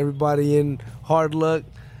 and everybody in Hard Luck.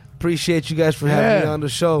 Appreciate you guys for having me on the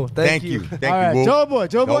show. Thank you. Thank you, Dope Boy,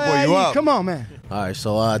 you up. Come on, man. All right,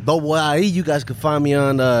 so Dope Boy IE, you guys can find me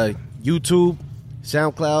on YouTube,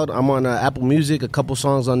 SoundCloud. I'm on Apple Music, a couple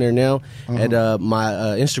songs on there now. And my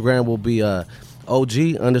Instagram will be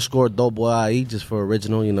OG_Doughboy IE, just for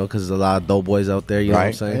original, you know, because there's a lot of dope boys out there, you know what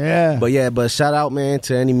I'm saying? Yeah. But shout out, man,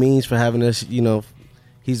 to AnniMeanz for having us, you know.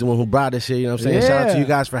 He's the one who brought us here, you know what I'm saying? Yeah. Shout out to you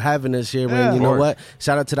guys for having us here, man. You know what?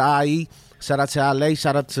 Shout out to the IE. Shout out to LA.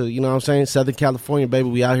 Shout out to, you know what I'm saying, Southern California, baby.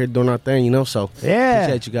 We out here doing our thing, you know? So,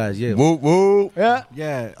 appreciate you guys, yeah. Woo, woo. Yeah.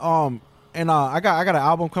 Yeah. And I got an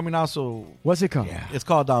album coming out, so what's it called? It's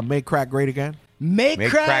called Make Crack Great Again. Make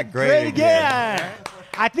Crack Great Again.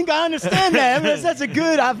 I think I understand that. I mean, that's a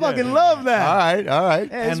good. I fucking love that. All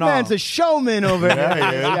right. Hey, this man's a showman over there.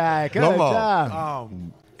 This guy. Good Come on. job.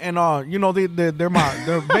 And you know they're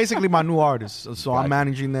basically my new artists. So I'm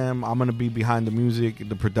managing them. I'm gonna be behind the music,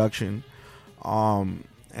 the production,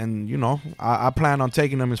 and you know I plan on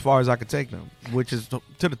taking them as far as I could take them, which is to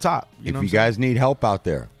the top. If you guys need help out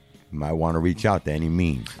there, you might want to reach out to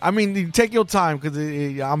AnniMeanz. I mean, you take your time because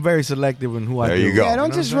I'm very selective in who I do. There you go. Yeah,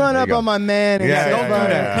 don't just run up on my man. And Don't do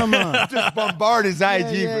that. Come on. Just bombard his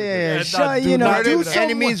IG. Yeah. Do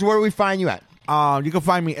AnniMeanz, where do we find you at? You can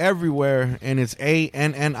find me everywhere, and it's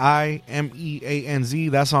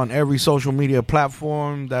AnniMeanz. That's on every social media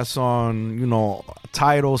platform. That's on,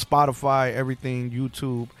 Tidal, Spotify, everything,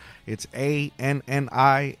 YouTube. It's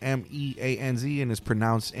AnniMeanz, and it's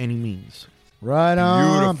pronounced AnniMeanz. Right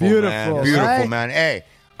on. Beautiful, right? man. Hey,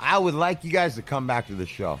 I would like you guys to come back to the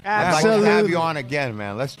show. Absolutely. I'd like to have you on again,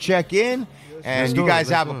 man. Let's check in, and you guys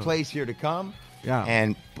have a place here to come. Yeah,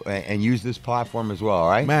 and use this platform as well. All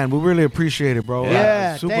right, man. We really appreciate it, bro.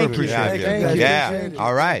 Yeah, super appreciate it. Thank you. Yeah.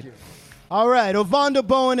 All right. All right, Ovando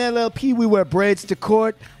Bowen LLP. We wear braids to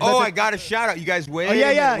court. I got a shout out. You guys wait.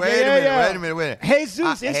 Wait a minute.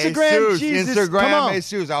 Jesus, Instagram, Jesus, Instagram, come on.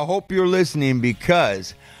 Jesus. I hope you're listening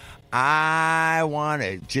because I want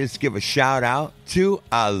to just give a shout out to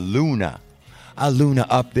Aluna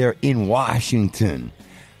up there in Washington.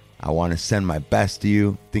 I want to send my best to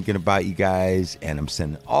you, thinking about you guys, and I'm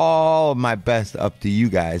sending all of my best up to you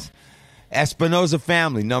guys. Espinoza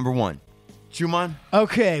family, number one. Chuman?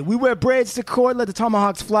 Okay, we wear braids to court, let the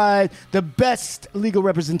tomahawks fly, the best legal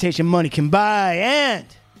representation money can buy, and...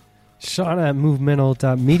 Sean at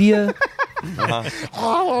movemental.media. Are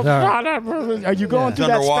you going through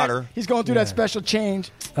underwater. that? He's going through that special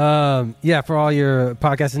change. Yeah, for all your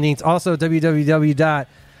podcasting needs. Also,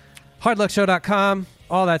 www.hardluckshow.com.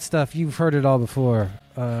 All that stuff. You've heard it all before.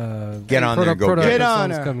 Get on there. Go get on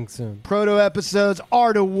there. there. Coming soon. Proto episodes,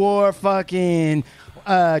 Art of War, fucking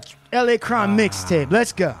LA Crime mixtape.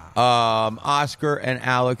 Let's go. Oscar and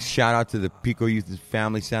Alex, shout out to the Pico Youth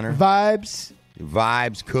Family Center. Vibes,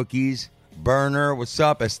 Cookies. Burner, what's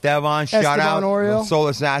up? Esteban, shout out. Oriole. Soul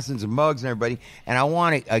Assassins and Mugs and everybody. And I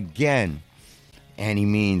want to, again,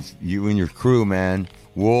 AnniMeanz, you and your crew, man.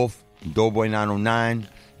 Wolf, Doughboy 909,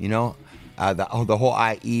 the whole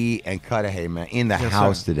IE and Cudahy, man, in the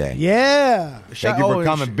house today. Yeah. Thank you for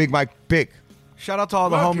coming. Big Mike Pick. Shout out to all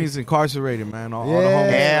the homies incarcerated, man. All the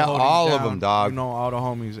homies. Yeah, all of them, dog. All the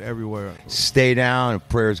homies everywhere. Stay down.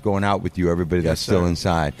 Prayers going out with you, everybody that's still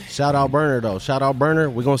inside. Shout out Burner, though. Shout out Burner.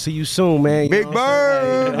 We're going to see you soon, man. Big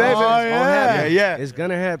Bird, baby. Oh, yeah. It's going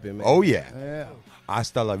to happen, man. Oh, yeah.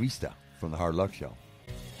 Hasta la vista from the Hard Luck Show.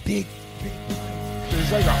 Big.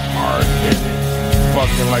 There's like a heart in it.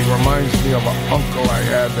 Fucking like reminds me of an uncle I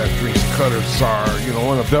had that drinks Cutter Czar.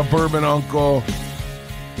 One of the bourbon uncle.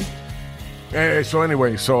 Hey, so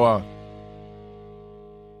anyway, they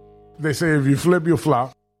say if you flip, you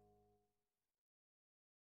flop.